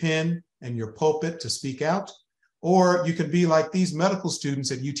 using your pen and your pulpit to speak out, or you can be like these medical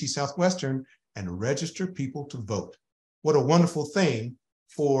students at UT Southwestern and register people to vote. What a wonderful thing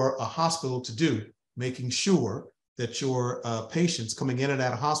for a hospital to do, making sure that your patients coming in and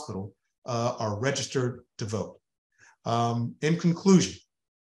out of hospital are registered to vote. In conclusion,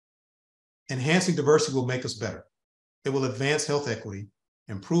 enhancing diversity will make us better. It will advance health equity,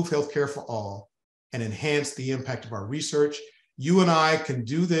 improve healthcare for all, and enhance the impact of our research. You and I can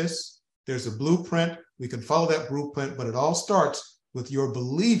do this. There's a blueprint. We can follow that blueprint, but it all starts with your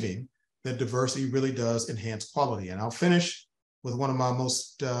believing that diversity really does enhance quality. And I'll finish with one of my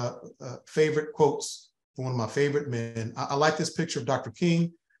most favorite quotes from one of my favorite men. I like this picture of Dr.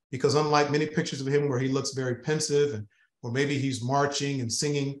 King because unlike many pictures of him where he looks very pensive and or maybe he's marching and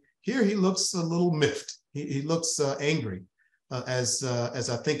singing, here he looks a little miffed. He looks angry as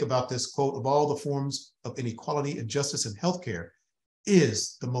I think about this quote: of all the forms of inequality and justice in healthcare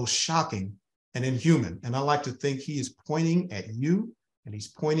is the most shocking and inhuman. And I like to think he is pointing at you and he's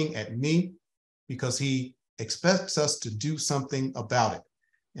pointing at me because he expects us to do something about it.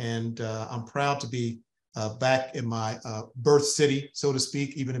 And I'm proud to be back in my birth city, so to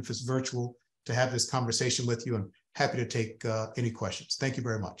speak, even if it's virtual, to have this conversation with you, and happy to take any questions. Thank you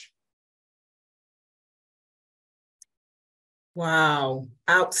very much. Wow,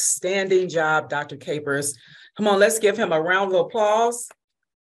 outstanding job, Dr. Capers. Come on, let's give him a round of applause.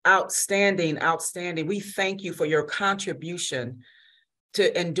 Outstanding, outstanding. We thank you for your contribution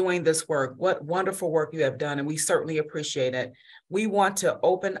in doing this work. What wonderful work you have done, and we certainly appreciate it. We want to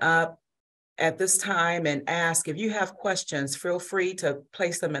open up at this time and ask if you have questions, feel free to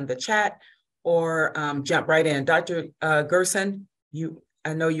place them in the chat or jump right in. Dr. Gerson,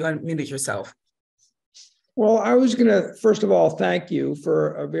 I know you unmuted yourself. Well, I was going to, first of all, thank you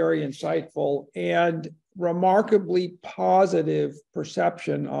for a very insightful and remarkably positive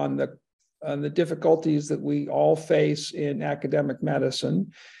perception on the difficulties that we all face in academic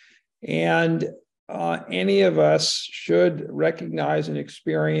medicine. And any of us should recognize and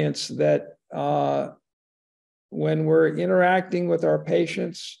experience that when we're interacting with our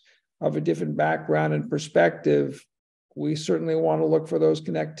patients of a different background and perspective, we certainly want to look for those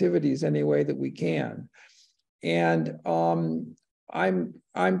connectivities any way that we can. And I'm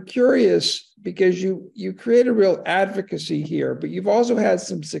curious because you create a real advocacy here, but you've also had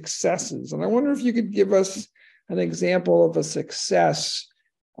some successes. And I wonder if you could give us an example of a success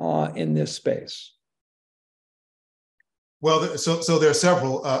in this space. Well, so there are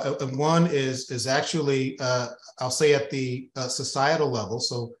several. One is actually, I'll say at the societal level.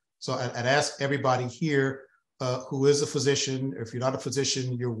 So I'd ask everybody here who is a physician, or if you're not a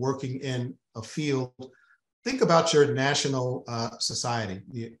physician, you're working in a field, think about your national society,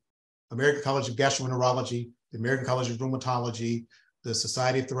 the American College of Gastroenterology, the American College of Rheumatology, the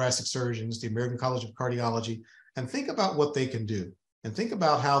Society of Thoracic Surgeons, the American College of Cardiology, and think about what they can do. And think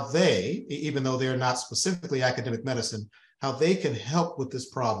about how they, even though they're not specifically academic medicine, how they can help with this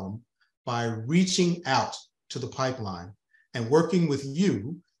problem by reaching out to the pipeline and working with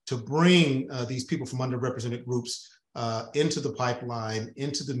you to bring these people from underrepresented groups into the pipeline,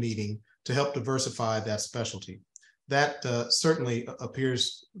 into the meeting, to help diversify that specialty. That certainly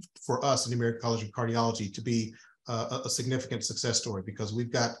appears for us in the American College of Cardiology to be a significant success story, because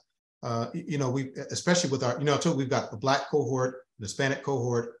we've got, we, especially with our, we've got a Black cohort, an Hispanic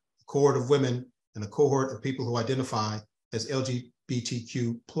cohort, a cohort of women, and a cohort of people who identify as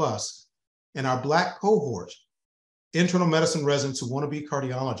LGBTQ+. And our Black cohort, internal medicine residents who want to be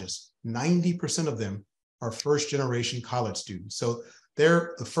cardiologists, 90% of them are first-generation college students. So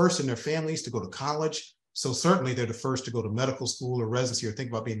they're the first in their families to go to college. So certainly they're the first to go to medical school or residency or think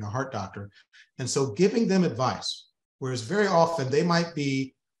about being a heart doctor. And so giving them advice, whereas very often they might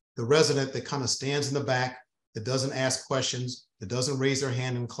be the resident that kind of stands in the back, that doesn't ask questions, that doesn't raise their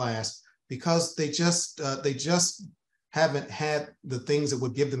hand in class, because they just haven't had the things that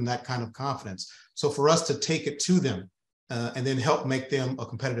would give them that kind of confidence. So for us to take it to them and then help make them a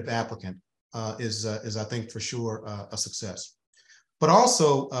competitive applicant is I think for sure a success. But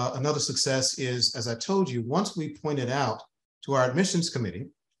also another success is, as I told you, once we pointed out to our admissions committee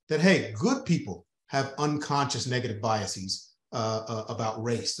that, hey, good people have unconscious negative biases about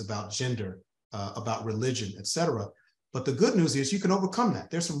race, about gender, about religion, et cetera. But the good news is you can overcome that.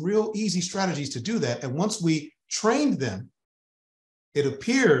 There's some real easy strategies to do that. And once we trained them, it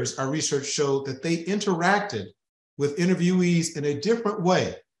appears our research showed that they interacted with interviewees in a different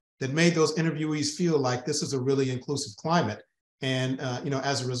way that made those interviewees feel like this is a really inclusive climate. And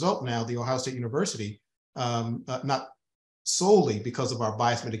as a result now, the Ohio State University, not solely because of our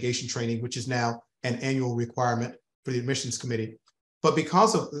bias mitigation training, which is now an annual requirement for the admissions committee, but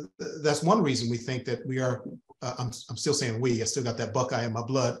because of, that's one reason we think that we are, I'm still saying we, I still got that Buckeye in my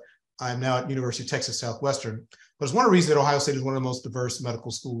blood. I'm now at University of Texas Southwestern, but it's one of the reasons that Ohio State is one of the most diverse medical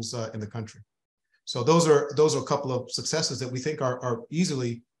schools in the country. So those are a couple of successes that we think are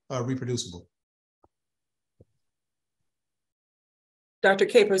easily reproducible. Dr.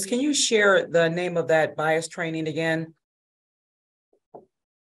 Capers, can you share the name of that bias training again?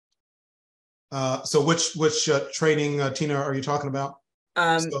 So which training, Tina, are you talking about?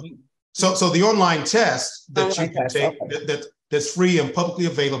 So the online test that you can take, okay. that's free and publicly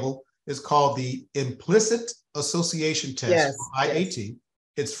available is called the Implicit Association Test, yes, IAT. Yes.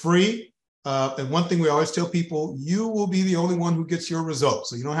 It's free. And one thing we always tell people, you will be the only one who gets your results.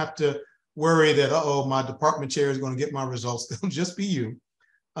 So you don't have to worry that, uh-oh, my department chair is going to get my results. It'll just be you.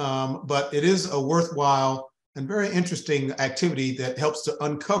 But it is a worthwhile and very interesting activity that helps to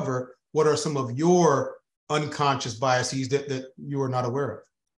uncover what are some of your unconscious biases that you are not aware of.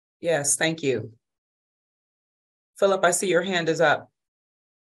 Yes, thank you. Philip, I see your hand is up.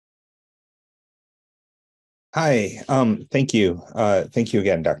 Hi, thank you. Thank you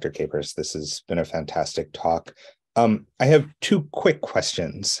again, Dr. Capers. This has been a fantastic talk. I have two quick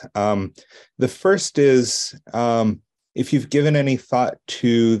questions. The first is, if you've given any thought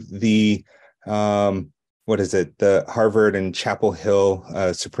to the, the Harvard and Chapel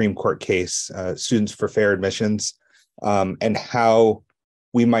Hill Supreme Court case, Students for Fair Admissions, and how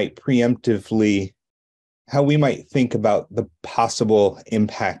we might think about the possible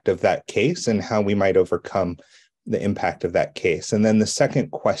impact of that case and how we might overcome the impact of that case. And then the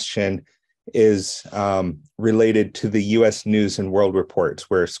second question is related to the U.S. News and World Reports,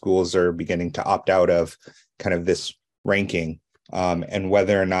 where schools are beginning to opt out of kind of this ranking, and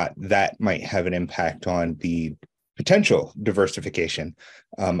whether or not that might have an impact on the potential diversification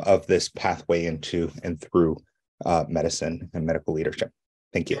of this pathway into and through medicine and medical leadership.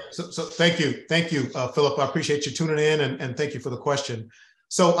 Thank you. So thank you, Philip. I appreciate you tuning in, and thank you for the question.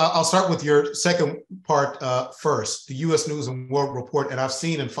 So I'll start with your second part first, the U.S. News and World Report. And I've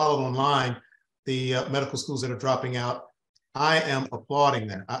seen and followed online the medical schools that are dropping out. I am applauding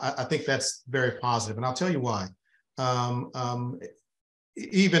that. I think that's very positive, and I'll tell you why.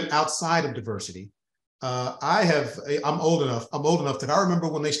 Even outside of diversity, I'm old enough that I remember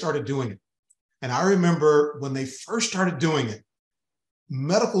when they started doing it. And I remember when they first started doing it,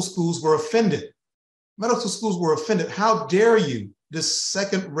 medical schools were offended. Medical schools were offended. How dare you, this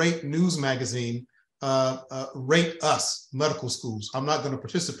second-rate news magazine, rate us, medical schools? I'm not going to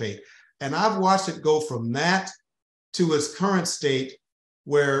participate. And I've watched it go from that to its current state,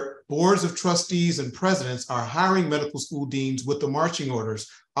 where boards of trustees and presidents are hiring medical school deans with the marching orders.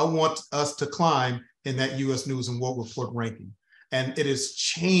 I want us to climb in that U.S. News and World Report ranking. And it has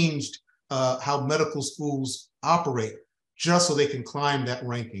changed how medical schools operate just so they can climb that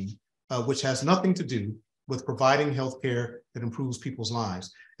ranking, which has nothing to do with providing healthcare that improves people's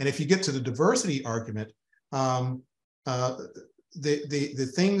lives. And if you get to the diversity argument, the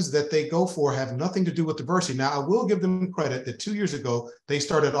things that they go for have nothing to do with diversity. Now, I will give them credit that 2 years ago, they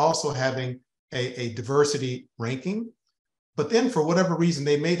started also having a diversity ranking. But then for whatever reason,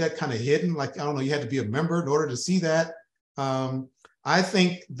 they made that kind of hidden, like, I don't know, you had to be a member in order to see that. I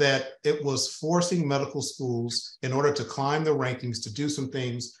think that it was forcing medical schools in order to climb the rankings to do some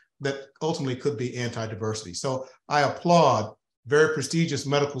things that ultimately could be anti-diversity. So I applaud very prestigious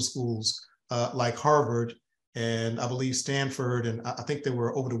medical schools like Harvard and I believe Stanford, and I think they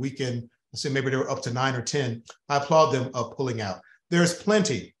were over the weekend, so maybe they were up to 9 or 10. I applaud them of pulling out. There's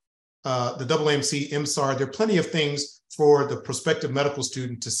plenty, the AAMC, MSAR, there are plenty of things for the prospective medical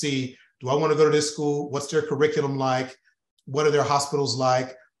student to see. Do I want to go to this school? What's their curriculum like? What are their hospitals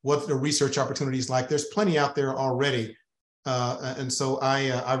like? What are their research opportunities like? There's plenty out there already. And so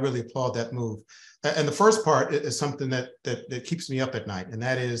I really applaud that move. And the first part is something that keeps me up at night. And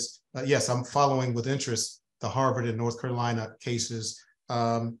that is, yes, I'm following with interest the Harvard and North Carolina cases.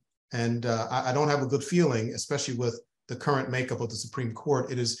 I don't have a good feeling, especially with the current makeup of the Supreme Court.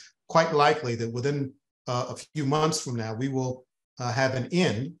 It is quite likely that within a few months from now, we will have an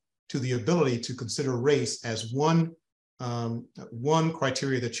end to the ability to consider race as one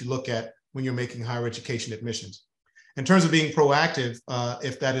criteria that you look at when you're making higher education admissions. In terms of being proactive,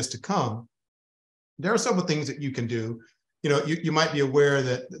 if that is to come, there are several things that you can do. You know, you might be aware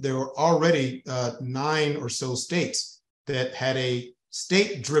that there were already 9 or so states that had a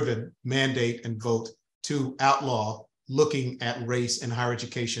state-driven mandate and vote to outlaw looking at race in higher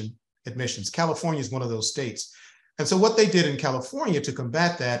education admissions. California is one of those states. And so what they did in California to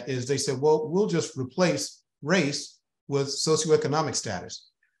combat that is they said, well, we'll just replace race with socioeconomic status,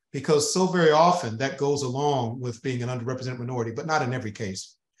 because so very often that goes along with being an underrepresented minority, but not in every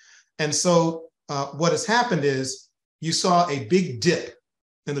case. And so what has happened is you saw a big dip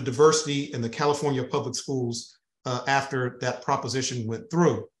in the diversity in the California public schools after that proposition went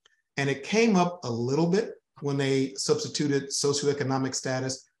through. And it came up a little bit when they substituted socioeconomic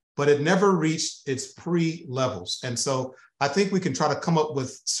status, but it never reached its pre-levels. And so I think we can try to come up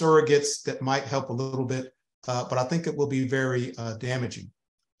with surrogates that might help a little bit, but I think it will be very damaging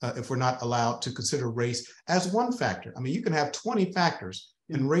if we're not allowed to consider race as one factor. I mean, you can have 20 factors,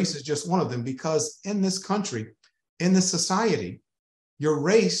 and race is just one of them, because in this country, in this society, your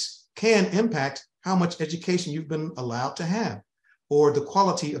race can impact how much education you've been allowed to have or the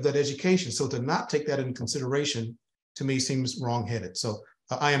quality of that education. So to not take that into consideration, to me, seems wrong-headed. So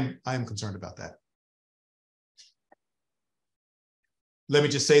I am concerned about that. Let me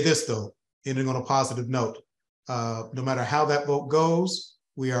just say this, though, ending on a positive note. No matter how that vote goes,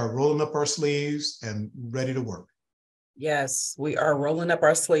 we are rolling up our sleeves and ready to work. Yes, we are rolling up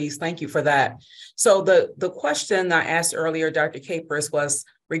our sleeves. Thank you for that. So the question I asked earlier, Dr. Capers, was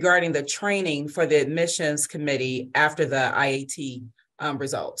regarding the training for the admissions committee after the IAT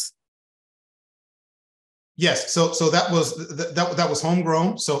results. Yes, so that was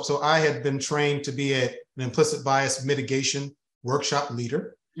homegrown. So I had been trained to be an implicit bias mitigation workshop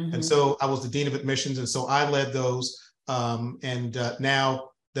leader. Mm-hmm. And so I was the dean of admissions. And so I led those. Now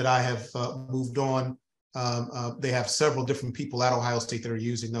that I have moved on, they have several different people at Ohio State that are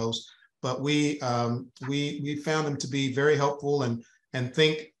using those. But we found them to be very helpful, and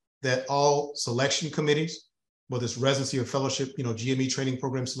think that all selection committees, whether it's residency or fellowship, GME training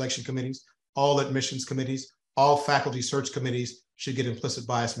program selection committees, all admissions committees, all faculty search committees should get implicit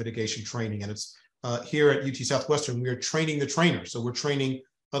bias mitigation training. And it's here at UT Southwestern, we are training the trainers. So we're training,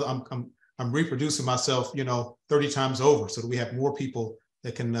 I'm reproducing myself, 30 times over, so that we have more people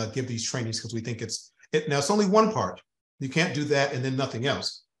that can give these trainings, because we think now it's only one part. You can't do that and then nothing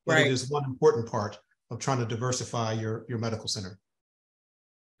else. But right. It is one important part of trying to diversify your medical center.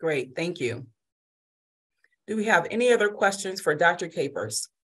 Great, thank you. Do we have any other questions for Dr. Capers?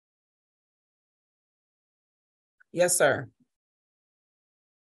 Yes, sir.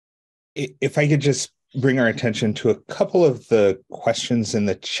 If I could just bring our attention to a couple of the questions in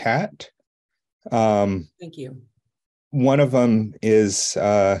the chat. Thank you. One of them is,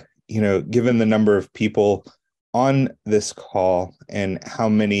 given the number of people on this call and how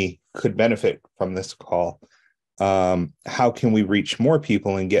many could benefit from this call, how can we reach more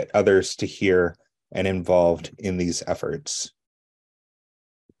people and get others to hear and involved in these efforts?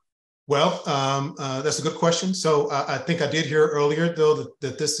 Well, that's a good question. So I think I did hear earlier, though,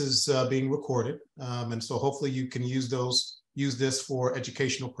 that this is being recorded. And so hopefully you can use this for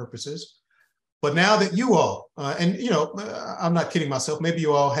educational purposes. But now that you all, and I'm not kidding myself, maybe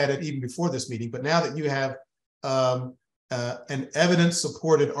you all had it even before this meeting, but now that you have an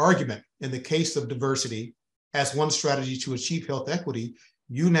evidence-supported argument in the case of diversity as one strategy to achieve health equity,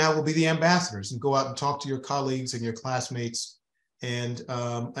 you now will be the ambassadors and go out and talk to your colleagues and your classmates. And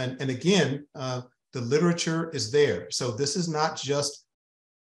again, the literature is there. So this is not just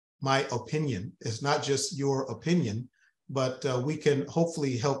my opinion. It's not just your opinion, but we can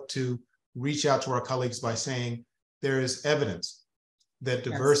hopefully help to reach out to our colleagues by saying there is evidence that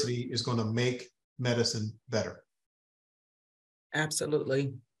diversity is going to make medicine better.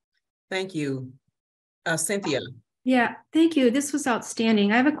 Absolutely. Thank you. Cynthia. Yeah, thank you. This was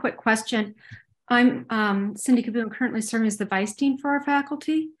outstanding. I have a quick question. I'm Cindy Caboon, currently serving as the Vice Dean for our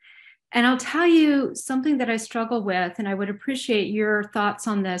faculty. And I'll tell you something that I struggle with, and I would appreciate your thoughts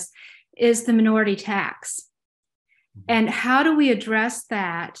on this, is the minority tax. And how do we address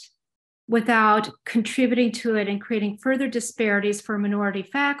that without contributing to it and creating further disparities for minority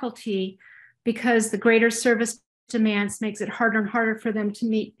faculty, because the greater service demands makes it harder and harder for them to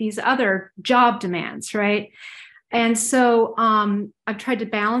meet these other job demands, right? And so I've tried to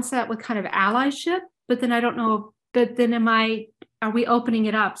balance that with kind of allyship, but then I don't know, but then are we opening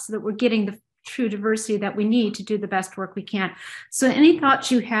it up so that we're getting the true diversity that we need to do the best work we can? So any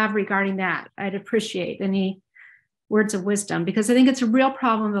thoughts you have regarding that, I'd appreciate any words of wisdom, because I think it's a real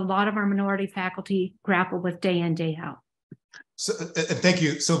problem that a lot of our minority faculty grapple with day in, day out. So, thank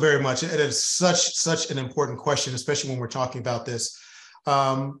you so very much. It is such an important question, especially when we're talking about this.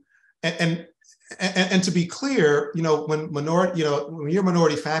 And to be clear, when your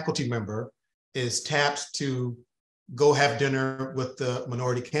minority faculty member is tapped to go have dinner with the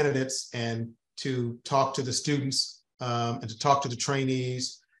minority candidates and to talk to the students and to talk to the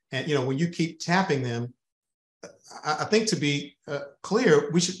trainees, and when you keep tapping them, I think to be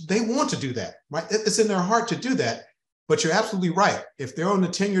clear, they want to do that, right? It's in their heart to do that. But you're absolutely right. If they're on the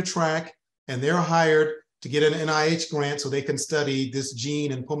tenure track and they're hired to get an NIH grant so they can study this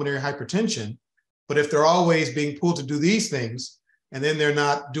gene in pulmonary hypertension, but if they're always being pulled to do these things and then they're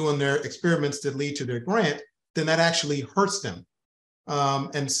not doing their experiments that lead to their grant, then that actually hurts them.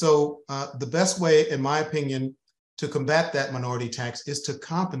 And so the best way, in my opinion, to combat that minority tax is to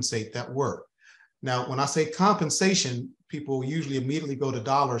compensate that work. Now, when I say compensation, people usually immediately go to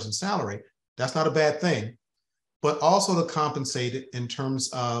dollars and salary. That's not a bad thing, but also to compensate it in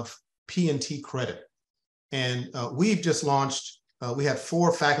terms of P&T credit. And we've just launched, we have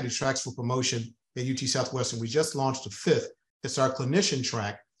 4 faculty tracks for promotion at UT Southwestern. We just launched a 5th. It's our clinician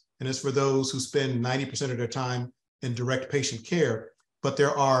track, and it's for those who spend 90% of their time in direct patient care. But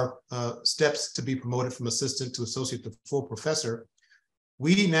there are steps to be promoted from assistant to associate to full professor.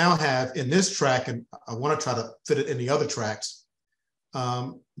 We now have in this track, and I want to try to fit it in the other tracks,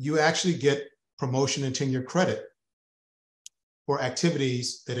 you actually get promotion and tenure credit for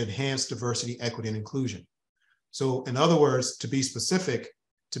activities that enhance diversity, equity, and inclusion. So in other words, to be specific,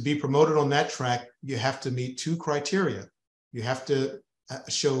 to be promoted on that track, you have to meet 2 criteria. You have to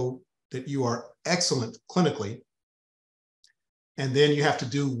show that you are excellent clinically, and then you have to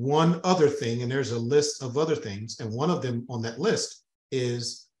do one other thing, and there's a list of other things, and one of them on that list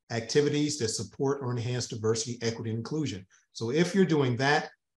is activities that support or enhance diversity, equity, and inclusion. So if you're doing that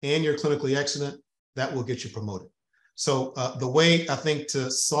and you're clinically excellent, that will get you promoted. So the way I think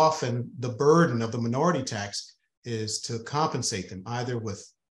to soften the burden of the minority tax is to compensate them either with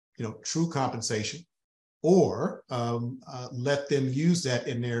true compensation, or let them use that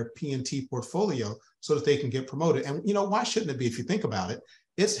in their P&T portfolio so that they can get promoted. And why shouldn't it be? If you think about it,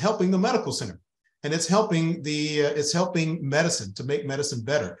 it's helping the medical center. And it's helping medicine to make medicine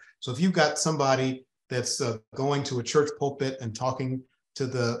better. So if you've got somebody that's going to a church pulpit and talking to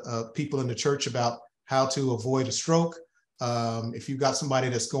the people in the church about how to avoid a stroke, if you've got somebody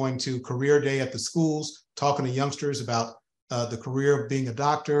that's going to career day at the schools, talking to youngsters about the career of being a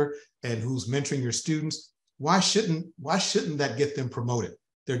doctor and who's mentoring your students, why shouldn't that get them promoted?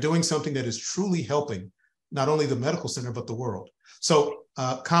 They're doing something that is truly helping not only the medical center, but the world. So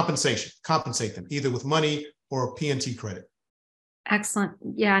compensate them either with money or P&T credit. Excellent.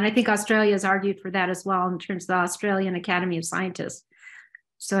 Yeah, and I think Australia has argued for that as well in terms of the Australian Academy of Scientists.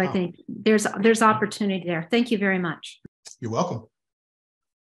 So I think there's opportunity there. Thank you very much. You're welcome.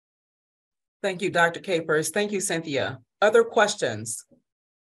 Thank you, Dr. Capers. Thank you, Cynthia. Other questions?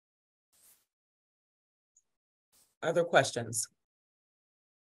 Other questions?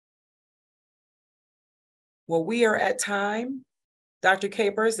 Well, we are at time. Dr.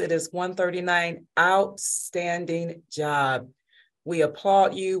 Capers, it is 1:39. Outstanding job. We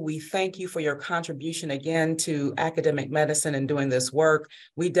applaud you. We thank you for your contribution again to academic medicine and doing this work.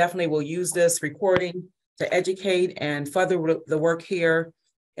 We definitely will use this recording to educate and further the work here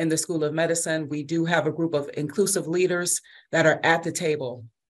in the School of Medicine. We do have a group of inclusive leaders that are at the table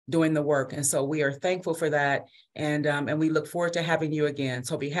doing the work. And so we are thankful for that. And we look forward to having you again.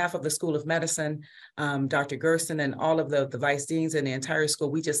 So on behalf of the School of Medicine, Dr. Gersten and all of the vice deans and the entire school,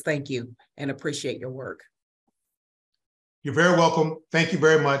 we just thank you and appreciate your work. You're very welcome. Thank you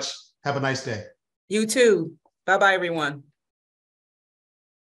very much. Have a nice day. You too. Bye-bye, everyone.